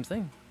the same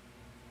thing.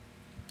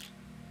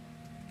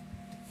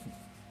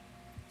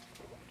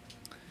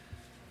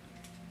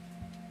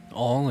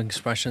 All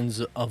expressions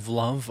of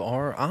love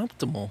are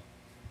optimal.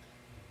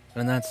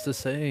 And that's to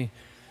say,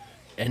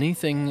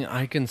 anything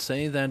I can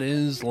say that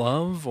is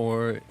love,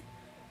 or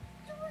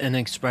an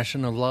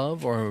expression of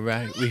love, or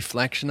a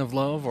reflection of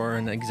love, or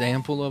an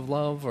example of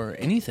love, or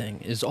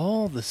anything, is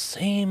all the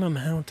same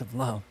amount of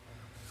love.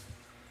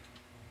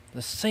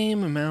 The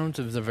same amount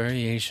of the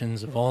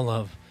variations of all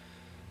love.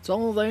 It's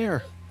all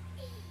there.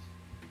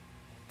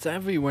 It's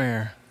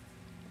everywhere.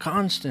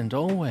 Constant,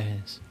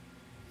 always.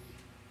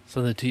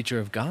 So the teacher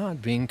of God,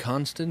 being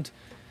constant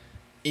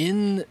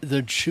in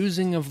the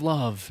choosing of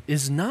love,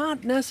 is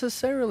not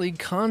necessarily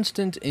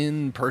constant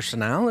in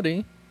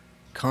personality,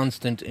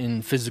 constant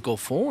in physical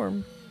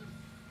form,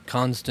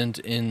 constant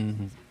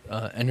in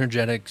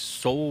energetic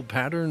soul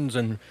patterns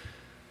and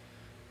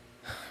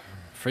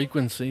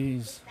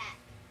frequencies.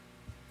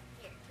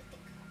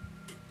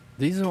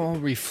 These are all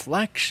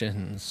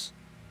reflections,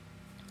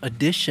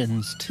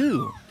 additions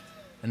to,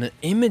 and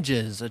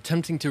images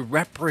attempting to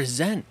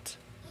represent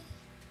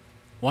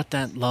what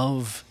that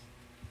love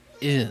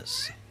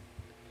is.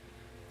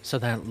 So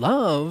that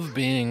love,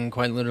 being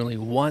quite literally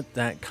what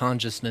that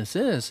consciousness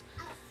is,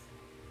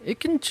 it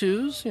can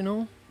choose,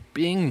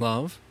 being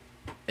love,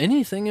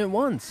 anything it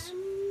wants.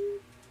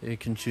 It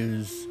can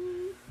choose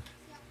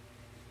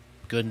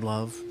good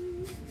love,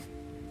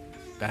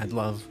 bad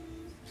love,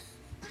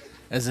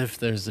 as if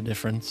there's a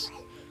difference.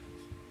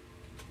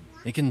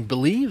 It can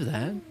believe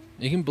that.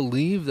 It can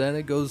believe that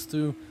it goes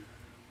through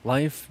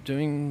life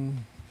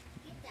doing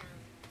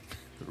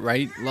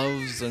right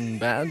loves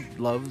and bad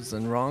loves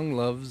and wrong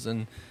loves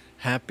and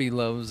happy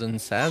loves and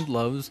sad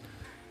loves.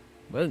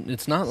 But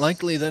it's not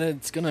likely that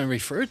it's going to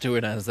refer to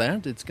it as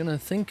that. It's going to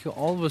think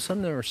all of a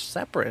sudden they're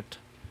separate.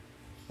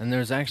 And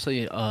there's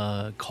actually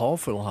a call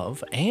for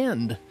love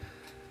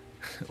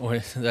or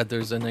that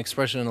there's an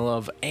expression of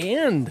love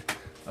and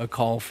a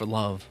call for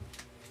love.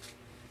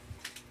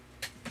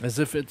 As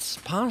if it's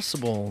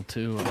possible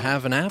to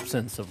have an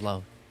absence of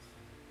love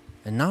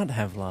and not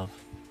have love.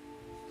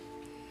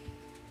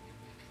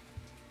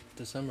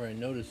 December, I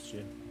noticed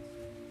you.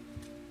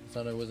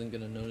 Thought I wasn't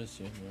going to notice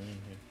you when in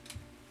here.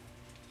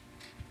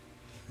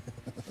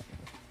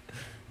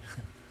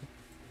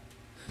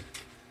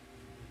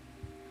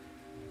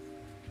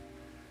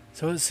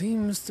 So it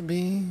seems to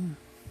be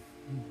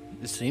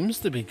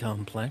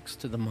complex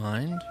to the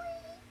mind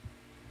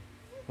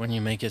when you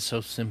make it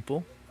so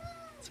simple.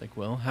 It's like,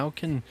 well, how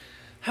can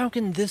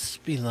this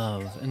be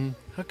love, and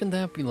how can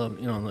that be love?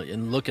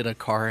 And look at a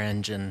car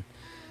engine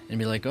and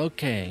be like,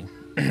 okay,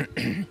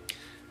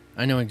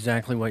 I know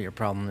exactly what your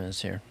problem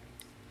is here.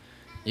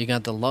 You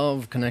got the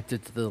love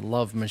connected to the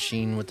love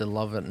machine with the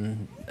love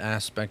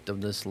aspect of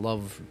this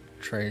love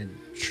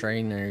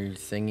trainer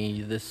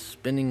thingy, this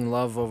spinning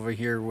love over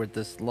here with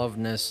this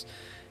loveness,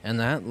 and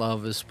that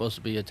love is supposed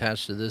to be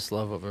attached to this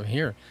love over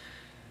here.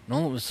 And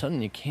all of a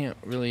sudden you can't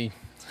really...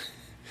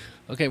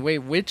 Okay, wait,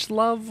 which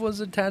love was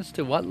attached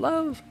to what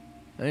love?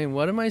 I mean,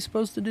 what am I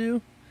supposed to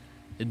do?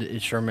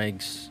 It sure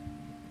makes,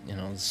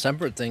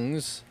 separate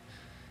things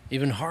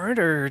even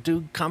harder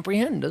to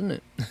comprehend, doesn't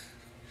it?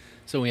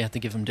 So we have to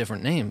give them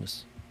different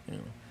names.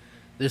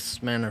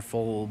 This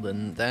manifold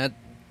and that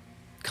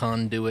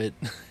conduit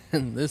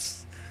and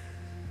this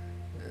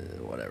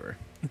whatever.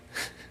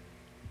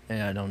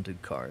 Hey, I don't do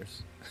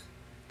cars.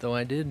 Though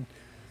I did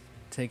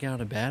take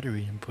out a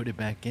battery and put it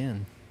back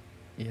in.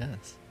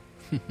 Yes.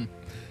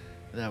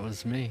 That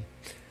was me.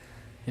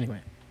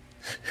 Anyway.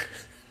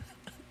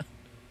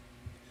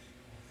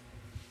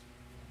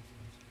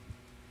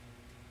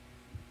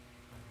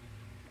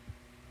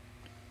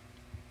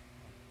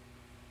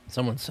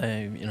 Someone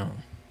say,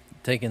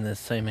 taking this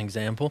same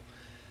example,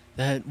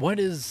 that what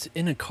is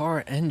in a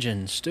car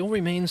engine still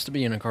remains to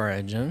be in a car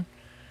engine,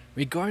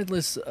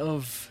 regardless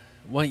of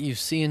what you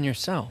see in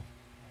yourself.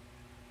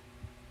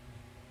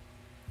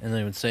 And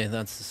they would say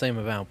that's the same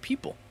about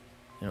people,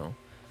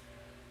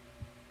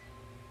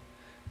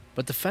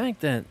 But the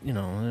fact that,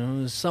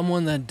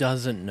 someone that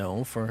doesn't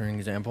know, for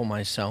example,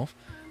 myself,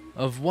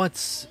 of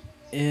what's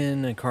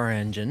in a car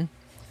engine,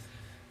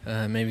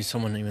 maybe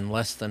someone even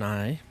less than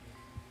I,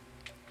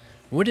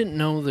 wouldn't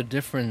know the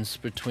difference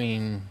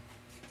between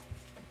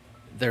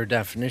their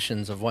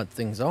definitions of what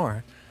things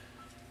are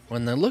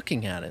when they're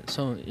looking at it.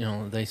 So,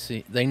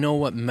 they know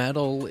what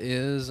metal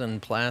is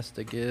and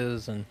plastic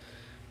is, and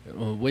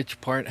which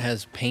part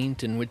has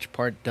paint and which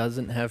part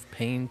doesn't have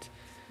paint,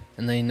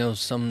 and they know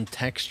some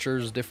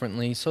textures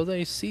differently. So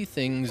they see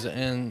things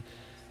and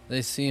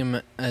they see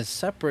them as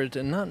separate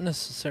and not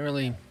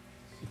necessarily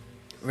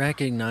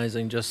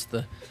recognizing just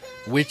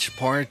which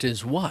part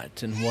is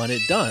what and what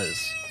it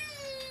does.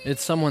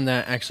 It's someone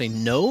that actually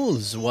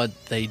knows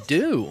what they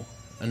do.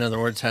 In other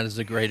words, has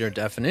a greater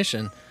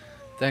definition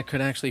that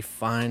could actually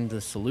find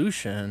the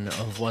solution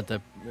of what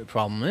the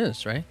problem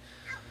is, right?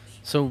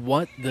 So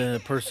what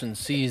the person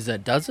sees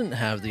that doesn't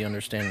have the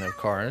understanding of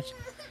cars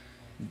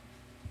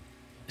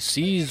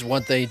sees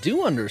what they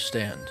do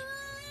understand.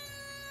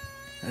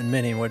 And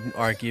many would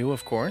argue,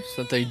 of course,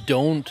 that they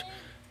don't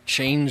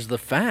change the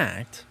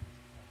fact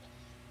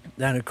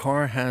that a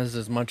car has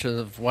as much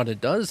of what it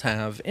does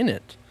have in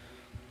it.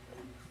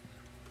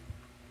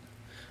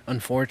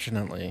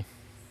 Unfortunately,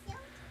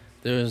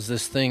 there's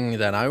this thing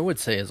that I would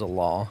say is a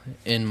law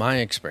in my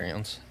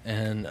experience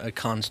and a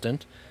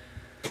constant,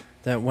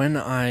 that when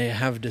I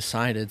have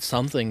decided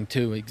something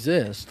to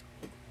exist,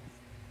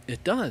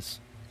 it does.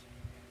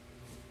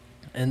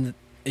 And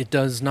it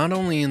does not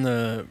only in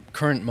the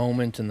current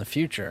moment and the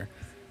future,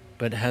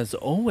 but has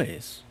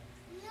always.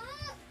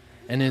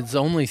 And it's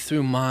only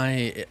through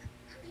my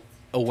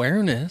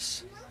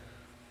awareness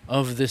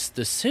of this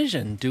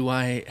decision do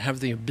I have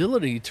the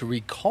ability to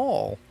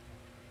recall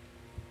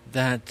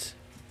that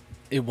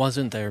it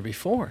wasn't there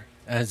before.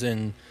 As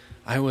in,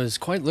 I was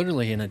quite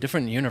literally in a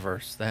different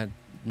universe that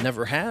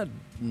never had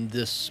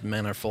this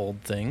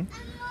manifold thing.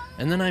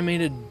 And then I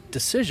made a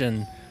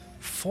decision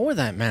for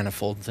that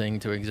manifold thing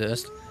to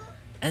exist.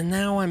 And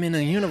now I'm in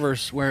a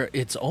universe where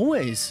it's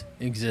always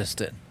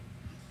existed.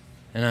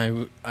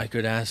 And I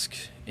could ask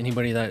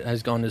anybody that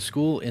has gone to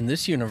school in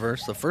this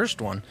universe, the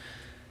first one,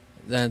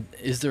 that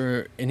is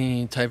there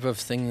any type of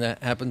thing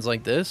that happens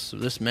like this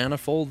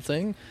manifold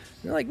thing?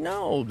 They're like,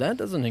 no, that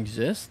doesn't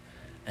exist.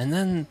 And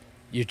then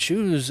you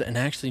choose and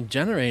actually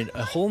generate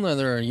a whole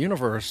nother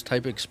universe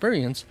type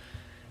experience,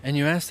 and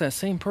you ask that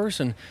same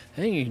person,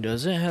 hey,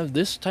 does it have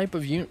this type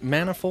of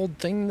manifold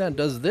thing that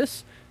does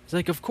this? It's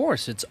like, of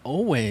course, it's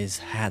always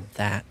had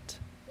that.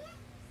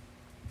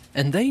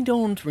 And they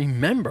don't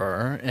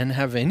remember and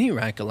have any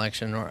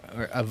recollection or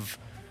of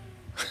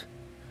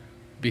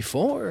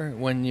before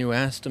when you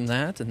asked them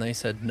that and they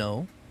said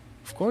no,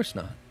 of course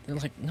not. They're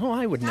like, no,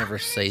 I would never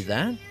say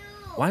that.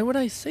 Why would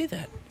I say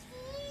that?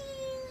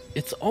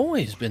 It's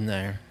always been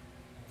there.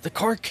 The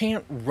car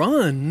can't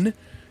run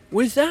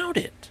without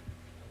it.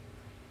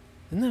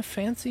 Isn't that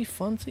fancy,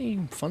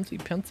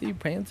 pensy,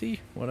 pansy,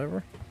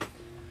 whatever?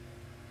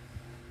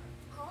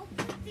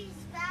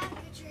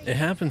 It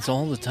happens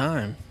all the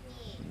time.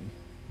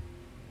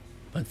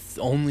 But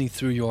only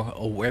through your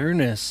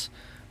awareness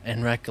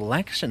and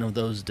recollection of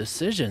those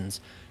decisions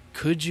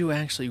could you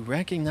actually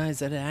recognize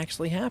that it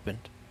actually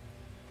happened.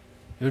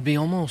 It would be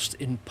almost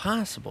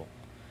impossible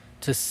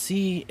to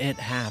see it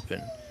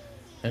happen.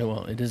 And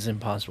well, it is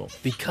impossible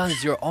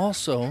because you're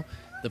also,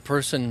 the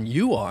person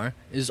you are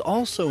is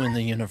also in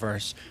the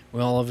universe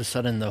where all of a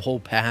sudden the whole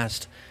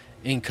past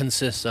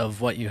consists of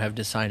what you have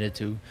decided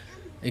to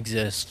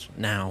exist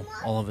now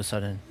all of a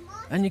sudden.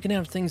 And you can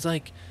have things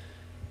like,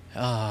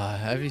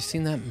 have you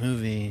seen that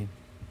movie?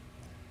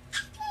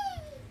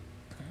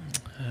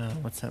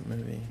 What's that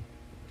movie?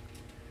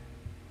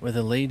 Where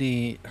the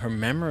lady, her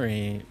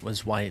memory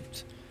was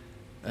wiped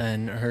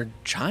and her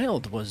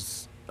child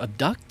was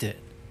abducted.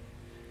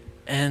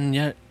 And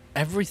yet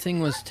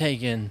everything was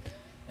taken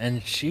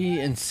and she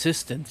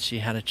insisted she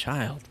had a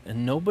child.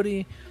 And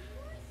nobody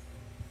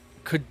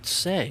could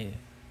say,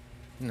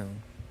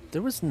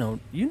 there was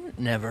you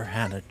never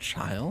had a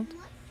child.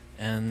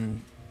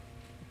 And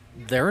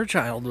their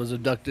child was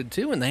abducted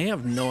too, and they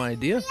have no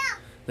idea.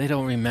 They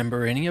don't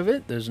remember any of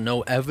it. There's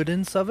no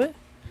evidence of it.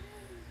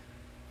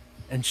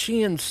 And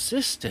she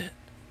insisted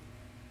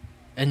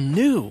and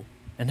knew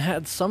and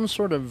had some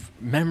sort of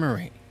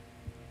memory.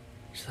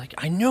 She's like,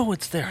 I know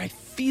it's there. I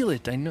feel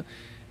it. I know.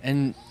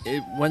 And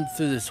it went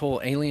through this whole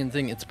alien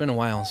thing. It's been a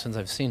while since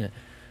I've seen it.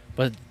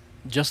 But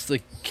just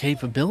the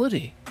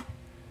capability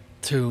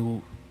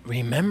to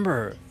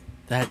remember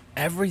that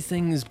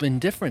everything's been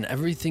different.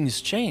 Everything's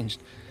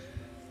changed.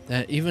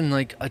 That even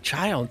like a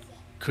child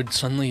could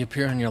suddenly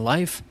appear in your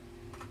life.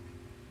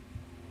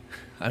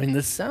 I mean,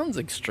 this sounds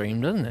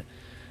extreme, doesn't it?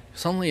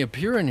 Suddenly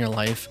appear in your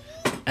life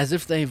as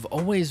if they've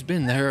always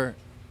been there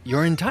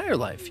your entire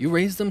life. You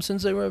raised them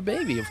since they were a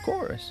baby, of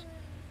course.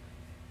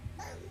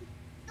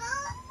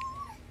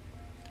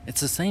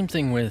 It's the same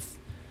thing with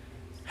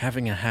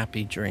having a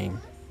happy dream.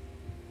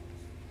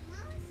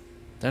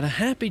 That a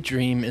happy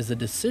dream is a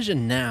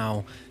decision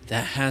now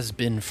that has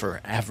been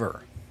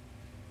forever.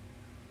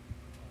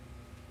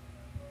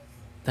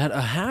 That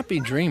a happy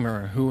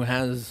dreamer who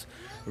has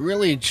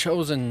really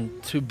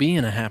chosen to be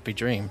in a happy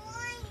dream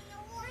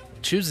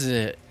chooses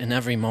it in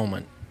every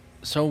moment.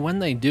 So when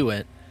they do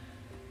it,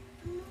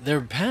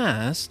 their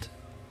past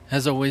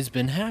has always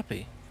been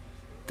happy.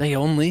 They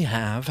only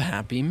have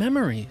happy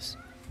memories.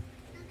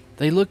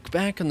 They look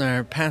back in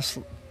their past,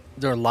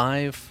 their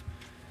life,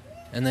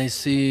 and they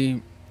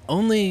see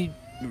only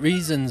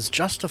reasons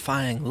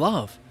justifying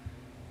love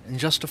and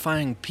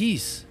justifying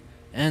peace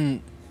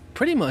and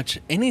pretty much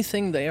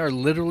anything they are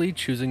literally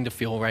choosing to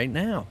feel right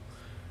now.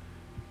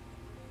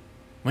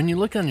 When you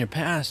look on your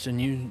past and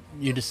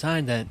you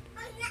decide that,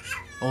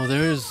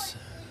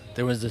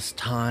 there was this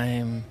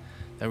time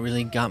that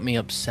really got me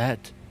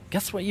upset,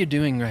 guess what you're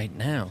doing right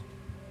now?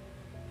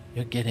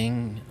 You're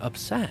getting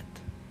upset.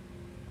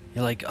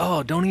 You're like,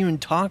 oh, don't even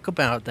talk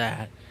about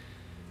that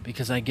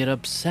because I get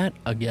upset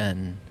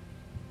again.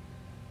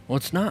 Well,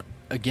 it's not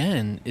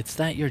again. It's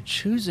that you're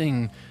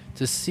choosing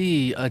to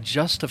see a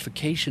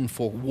justification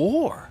for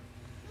war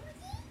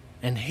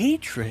and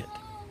hatred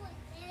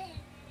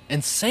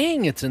and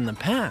saying it's in the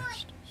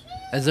past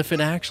as if it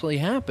actually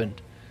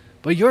happened.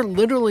 But you're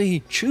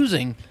literally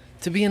choosing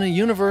to be in a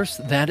universe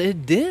that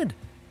it did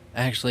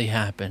actually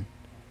happen,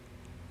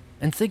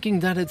 and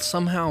thinking that it's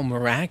somehow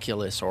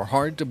miraculous or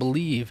hard to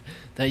believe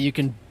that you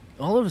can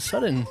all of a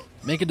sudden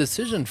make a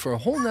decision for a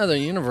whole nother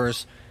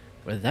universe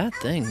where that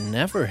thing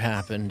never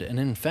happened. And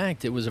in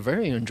fact, it was a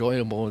very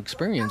enjoyable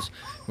experience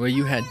where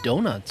you had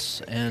donuts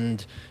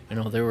and,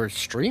 there were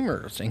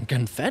streamers and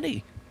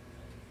confetti.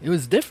 It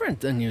was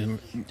different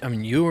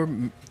than your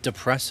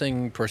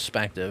depressing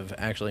perspective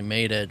actually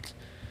made it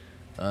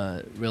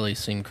really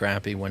seem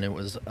crappy when it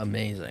was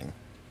amazing.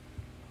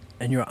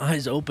 And your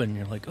eyes open,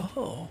 you're like,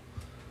 oh,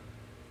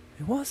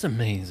 it was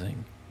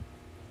amazing.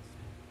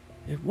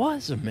 It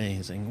was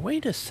amazing.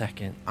 Wait a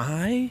second.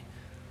 I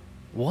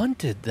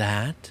wanted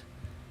that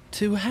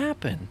to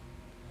happen.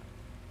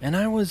 And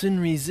I was in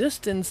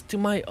resistance to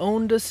my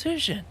own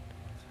decision.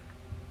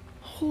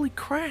 Holy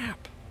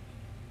crap.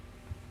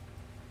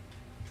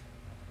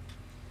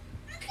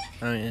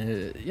 I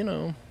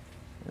mean,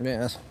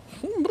 yes.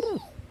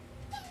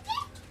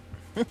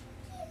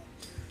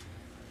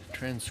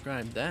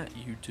 Transcribe that,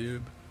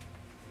 YouTube.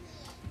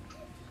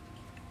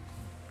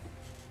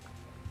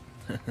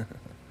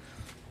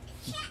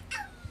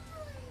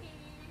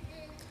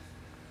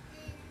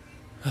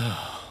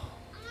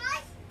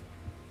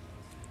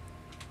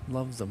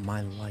 Loves of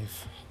my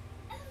life.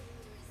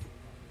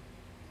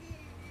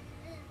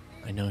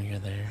 I know you're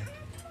there.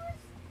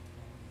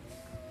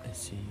 I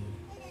see you.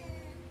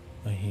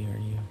 I hear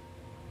you.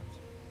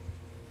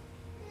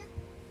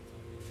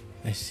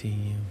 I see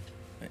you.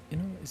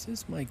 Is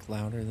this mic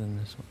louder than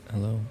this one?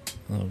 Hello?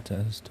 Hello,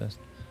 test.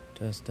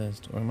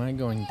 Or am I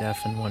going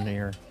deaf in one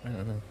ear? I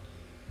don't know.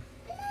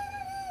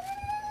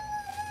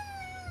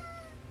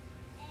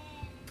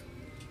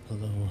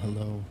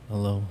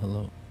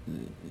 Hello.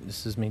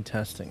 This is me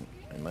testing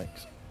my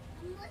mics.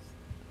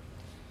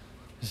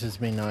 This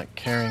is me not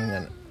caring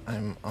that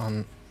I'm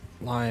on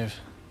live.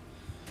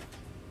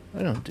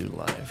 I don't do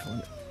live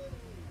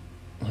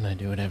when I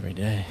do it every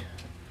day.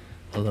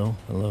 Hello.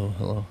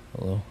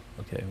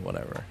 Okay,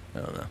 whatever. I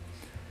don't know.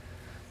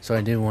 So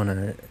I do want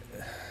to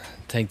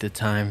take the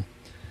time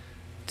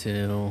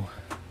to,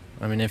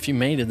 if you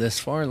made it this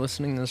far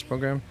listening to this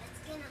program,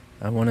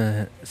 I want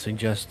to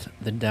suggest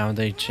the Tao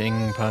Te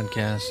Ching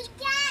podcast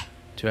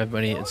to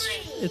everybody.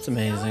 It's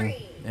amazing,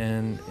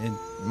 and it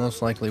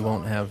most likely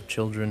won't have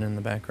children in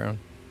the background.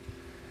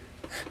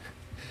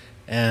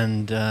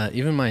 And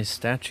even my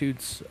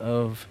statutes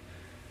of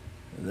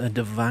the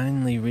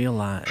divinely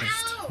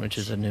realized, which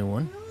is a new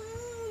one.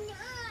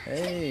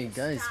 Hey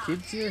guys,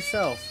 keep to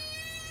yourself.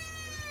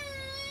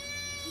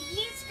 He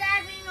keeps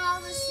grabbing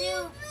all the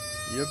soup.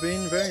 You're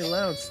being very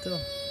loud still.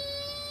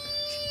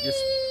 You're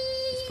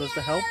supposed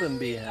to help him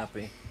be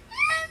happy.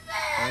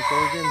 Don't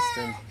go against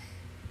him.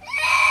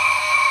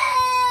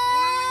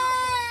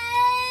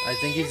 I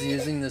think he's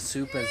using the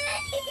soup as...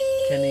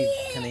 Can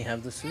he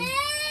have the soup?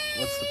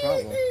 What's the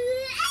problem?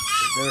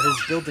 They're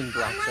his building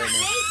blocks right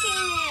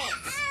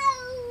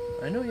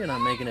now. I know you're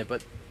not making it,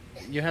 but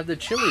you have the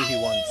chili he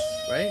wants,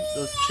 right?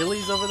 Those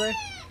chilies over there?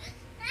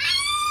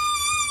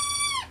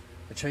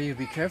 I tell you,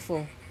 be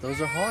careful. Those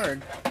are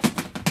hard.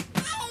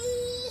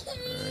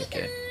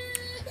 Okay.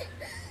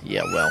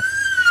 Yeah, well.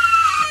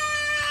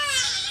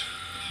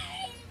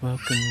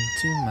 Welcome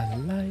to my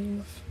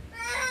life.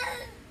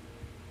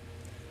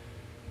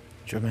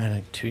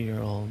 Dramatic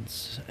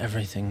 2-year-olds.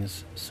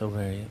 Everything's so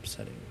very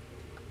upsetting.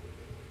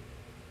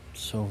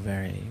 So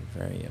very,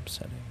 very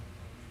upsetting.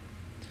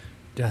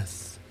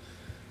 Death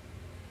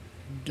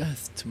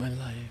to my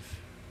life.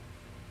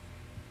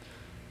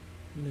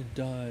 I'm gonna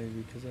die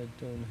because I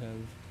don't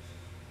have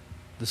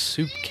the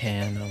soup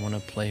can I want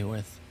to play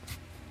with.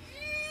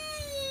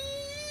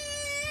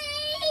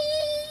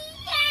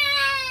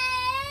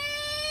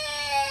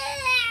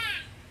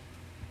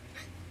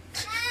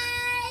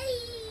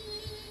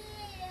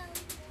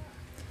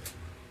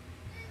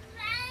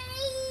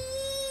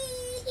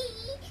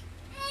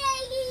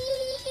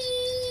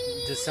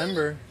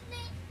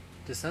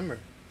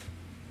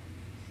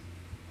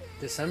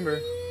 December.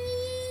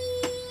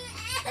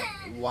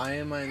 Why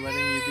am I letting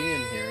you be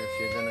in here if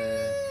you're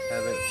gonna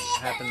have it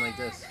happen like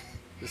this?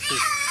 This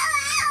is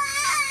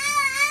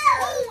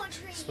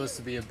supposed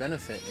to be a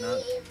benefit,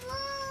 not...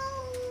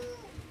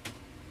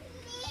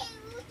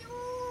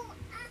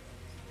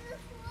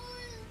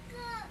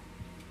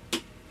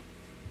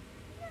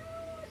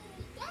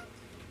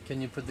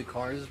 Can you put the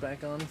cars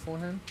back on for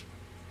him?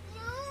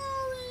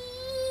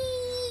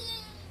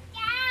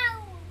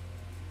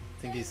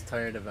 I think he's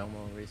tired of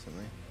Elmo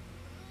recently.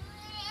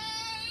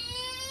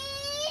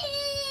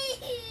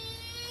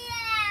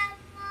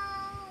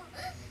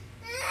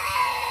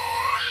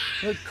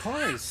 Look,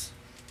 cars!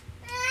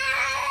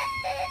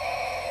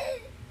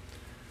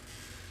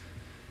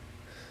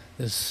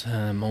 This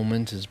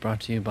moment is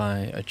brought to you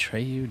by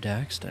Atreyu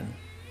Daxton.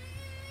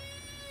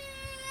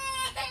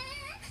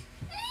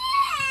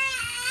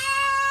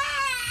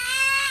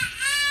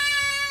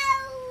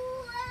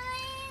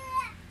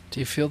 Do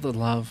you feel the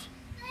love?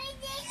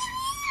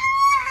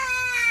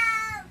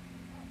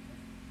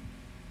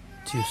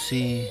 Do you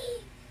see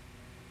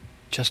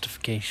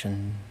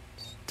justification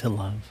to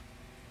love?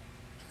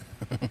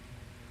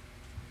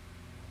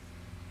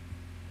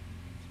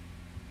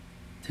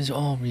 These are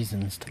all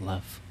reasons to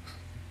love.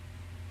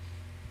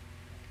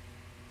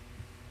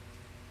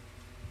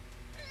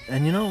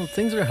 And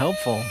things are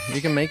helpful.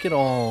 You can make it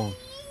all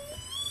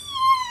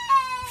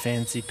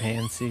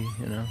fancy-pantsy,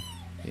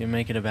 You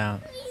make it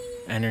about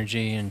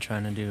energy and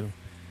trying to do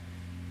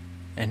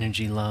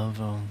energy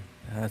love. Oh,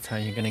 that's how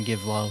you're going to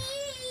give love.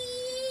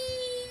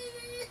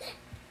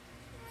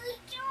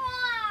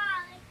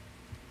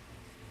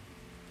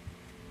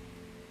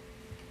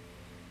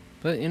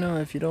 But,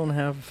 if you don't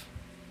have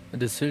a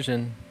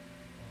decision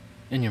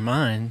in your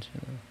mind,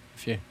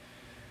 if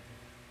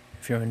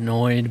you're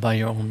annoyed by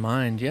your own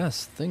mind,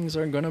 yes, things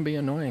are going to be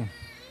annoying.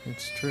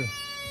 It's true.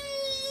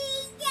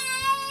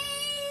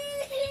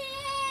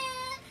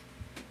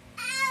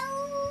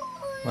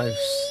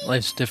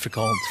 Life's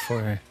difficult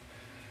for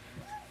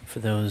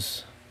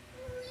those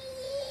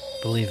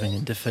believing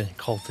in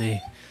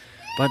difficulty.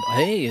 But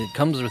hey, it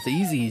comes with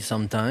easy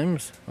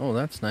sometimes. Oh,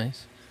 that's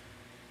nice.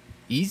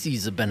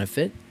 Easy's a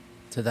benefit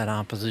to that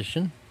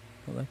opposition.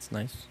 Oh, that's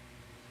nice.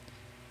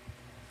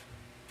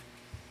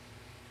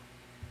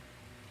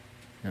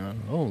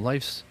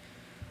 Life's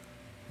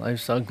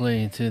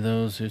ugly to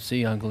those who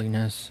see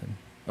ugliness.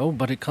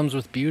 But it comes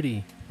with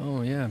beauty.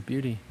 Oh yeah,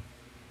 beauty.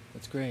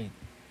 That's great.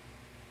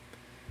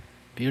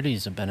 Beauty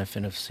is a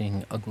benefit of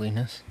seeing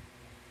ugliness.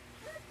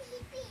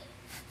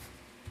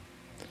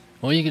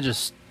 Or you could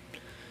just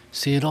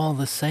see it all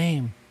the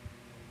same.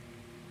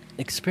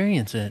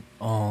 Experience it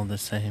all the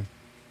same.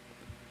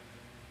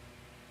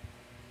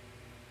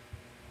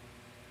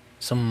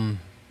 Some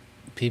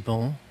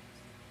people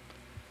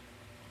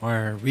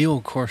are real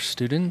course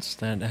students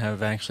that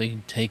have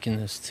actually taken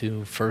this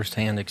to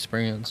first-hand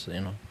experience,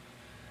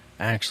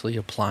 actually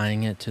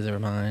applying it to their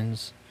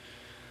minds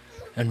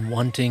and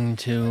wanting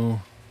to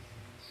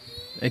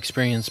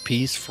experience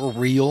peace for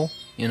real,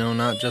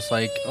 not just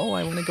like, I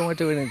want to go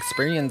into an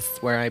experience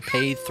where I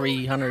pay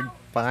 $300,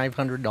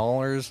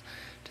 $500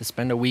 to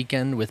spend a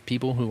weekend with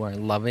people who are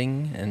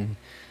loving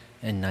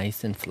and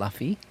nice and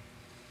fluffy.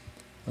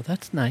 Well,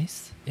 that's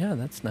nice. Yeah,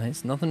 that's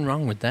nice. Nothing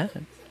wrong with that.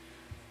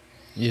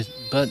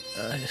 But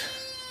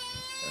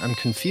I'm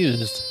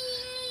confused.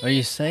 Are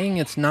you saying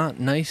it's not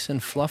nice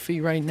and fluffy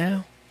right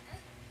now?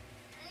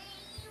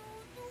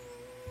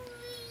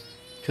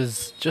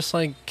 Because just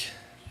like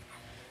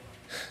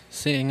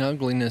seeing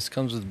ugliness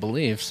comes with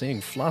belief,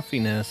 seeing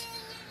fluffiness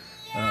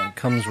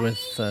comes with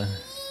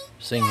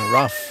seeing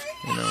rough,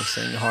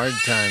 seeing hard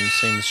times,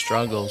 seeing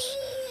struggles.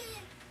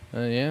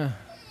 Yeah,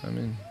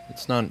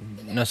 it's not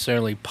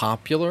necessarily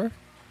popular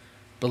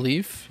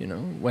belief,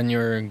 when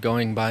you're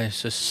going by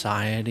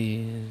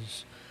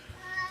society's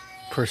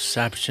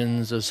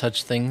perceptions of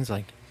such things,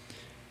 like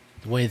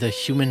the way the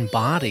human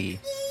body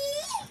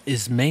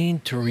is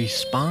made to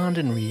respond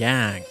and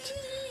react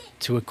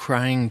to a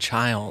crying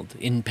child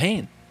in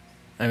pain.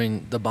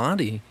 The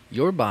body,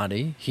 your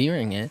body,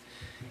 hearing it,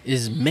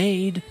 is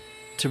made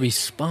to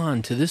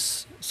respond to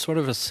this sort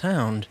of a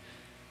sound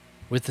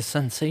with the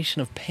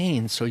sensation of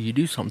pain, so you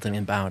do something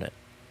about it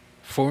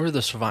for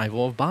the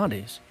survival of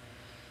bodies.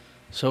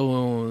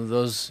 So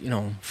those,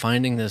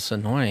 finding this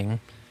annoying,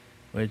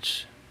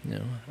 which,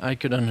 I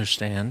could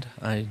understand.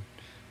 I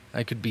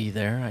could be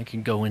there. I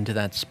could go into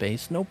that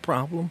space. No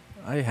problem.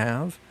 I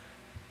have.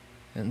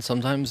 And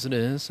sometimes it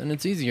is. And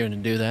it's easier to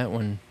do that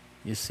when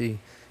you see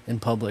in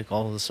public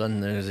all of a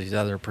sudden there's these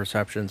other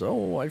perceptions.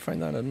 Oh, I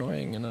find that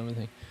annoying and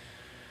everything.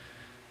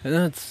 And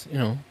that's,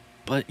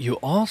 but you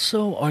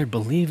also are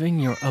believing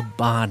you're a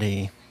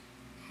body.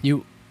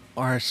 You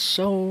are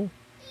so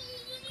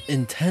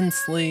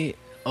intensely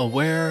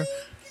aware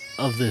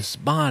of this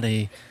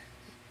body,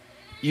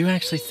 you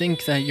actually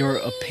think that your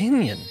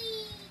opinion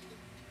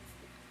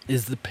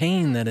is the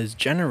pain that is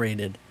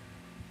generated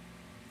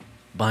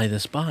by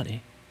this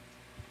body.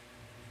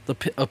 The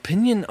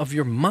opinion of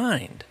your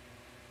mind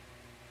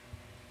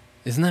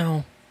is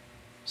now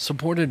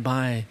supported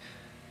by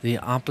the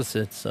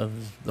opposites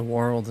of the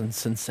world and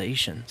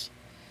sensations.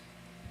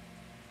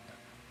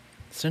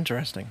 It's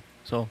interesting.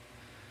 So,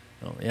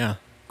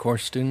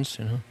 course students,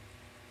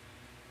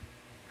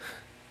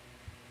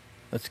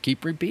 let's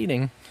keep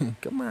repeating.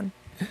 Come on.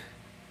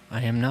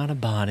 I am not a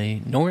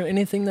body, nor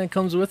anything that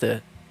comes with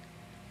it.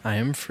 I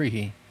am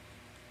free,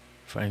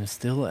 for I am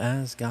still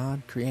as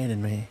God created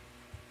me.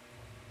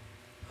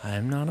 I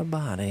am not a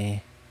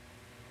body,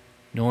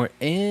 nor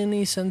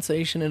any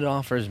sensation it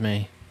offers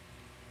me.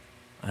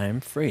 I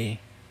am free,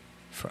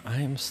 for I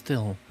am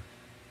still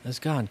as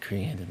God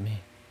created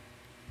me.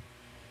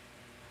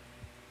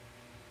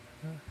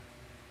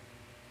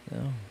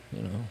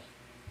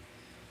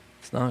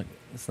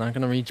 It's not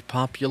going to reach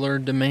popular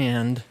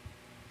demand,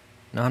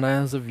 not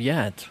as of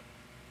yet,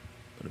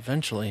 but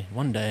eventually,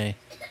 one day,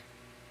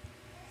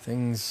 I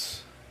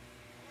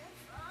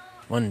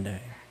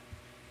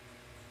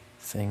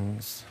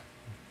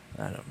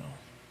don't know.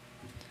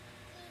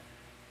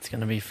 It's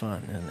going to be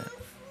fun, isn't it?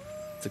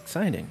 It's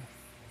exciting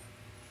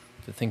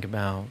to think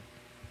about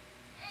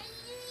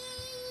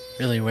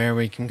really where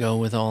we can go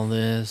with all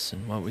this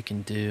and what we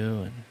can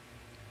do. And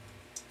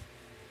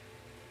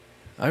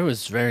I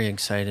was very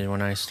excited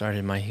when I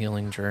started my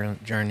healing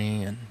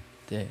journey and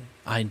the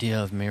idea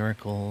of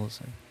miracles,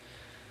 and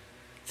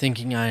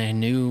thinking I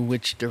knew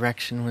which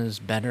direction was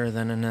better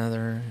than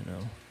another,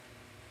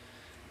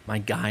 my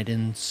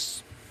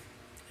guidance.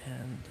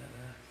 And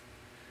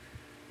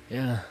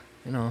yeah,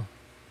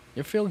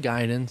 you feel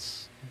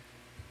guidance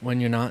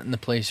when you're not in the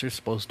place you're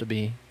supposed to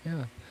be.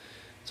 Yeah,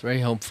 it's very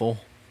helpful.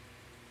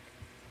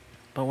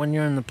 But when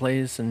you're in the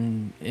place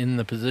and in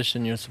the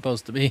position you're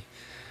supposed to be,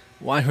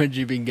 why would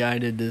you be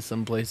guided to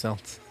someplace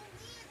else?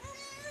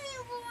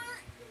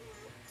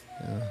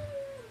 Yeah.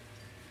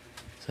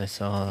 So I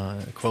saw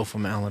a quote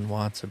from Alan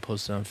Watts I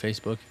posted on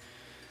Facebook.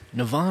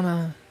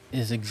 Nirvana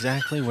is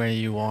exactly where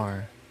you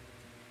are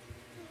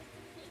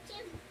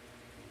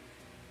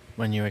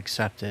when you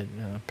accept it.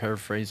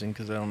 Paraphrasing,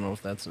 because I don't know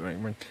if that's the right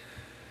word.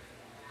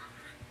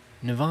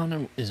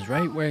 Nirvana is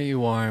right where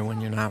you are when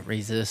you're not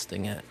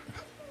resisting it.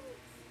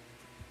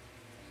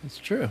 It's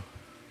true.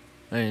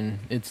 I mean,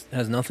 it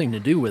has nothing to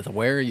do with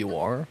where you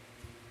are.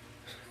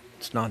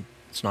 It's not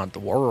the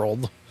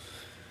world.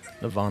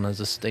 Nirvana is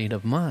a state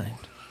of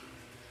mind.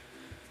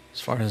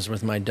 As far as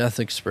with my death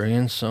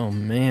experience, oh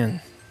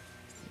man.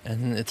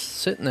 And it's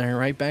sitting there,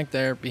 right back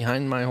there,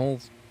 behind my whole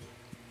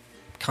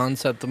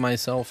concept of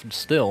myself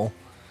still.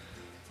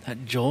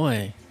 That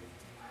joy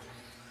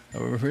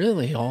that we're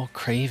really all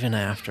craving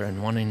after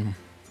and wanting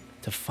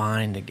to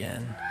find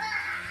again.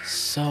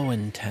 So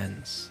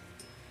intense.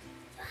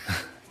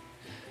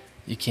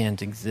 You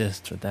can't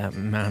exist with that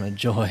amount of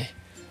joy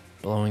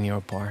blowing you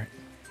apart.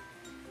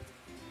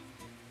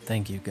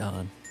 Thank you,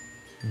 God.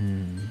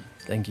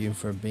 Thank you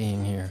for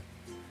being here.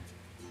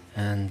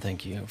 And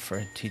thank you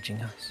for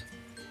teaching us.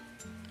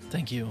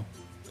 Thank you.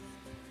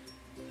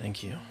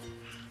 Thank you.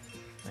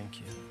 Thank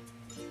you.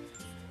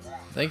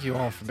 Thank you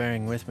all for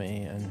bearing with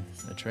me and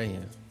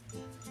Atreyu.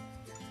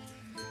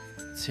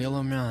 Let's heal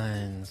our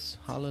minds.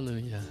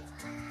 Hallelujah.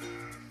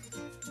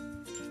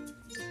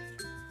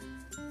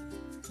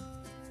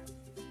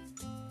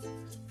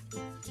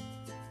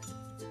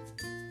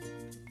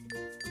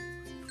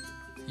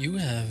 You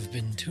have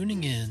been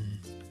tuning in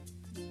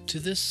to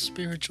this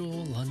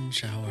spiritual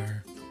lunch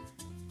hour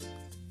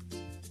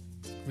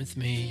with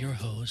me, your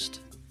host,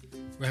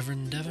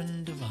 Reverend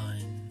Devin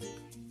Devine.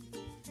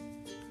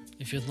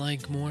 If you'd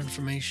like more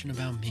information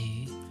about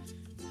me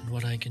and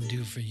what I can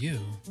do for you,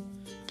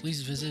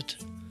 please visit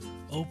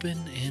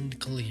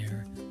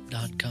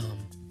openandclear.com.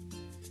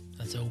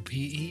 That's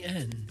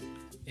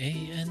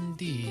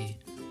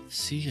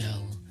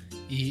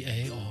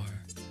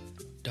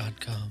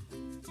openandclear.com.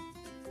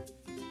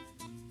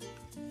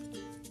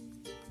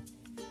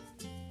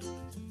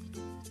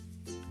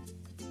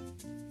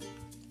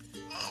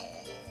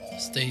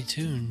 Stay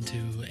tuned to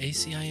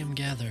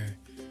ACIMGather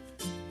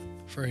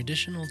for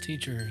additional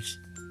teachers,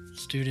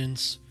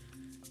 students,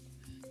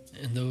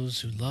 and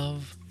those who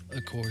love A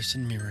Course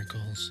in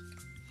Miracles.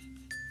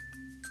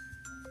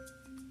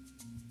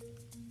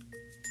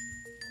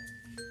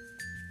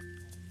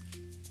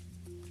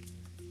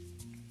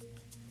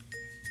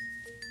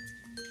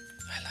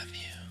 I love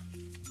you.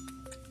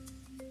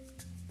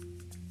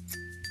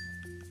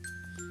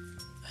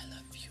 I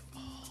love you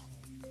all.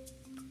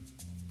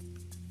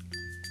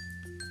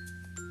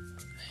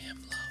 I am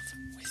love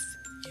with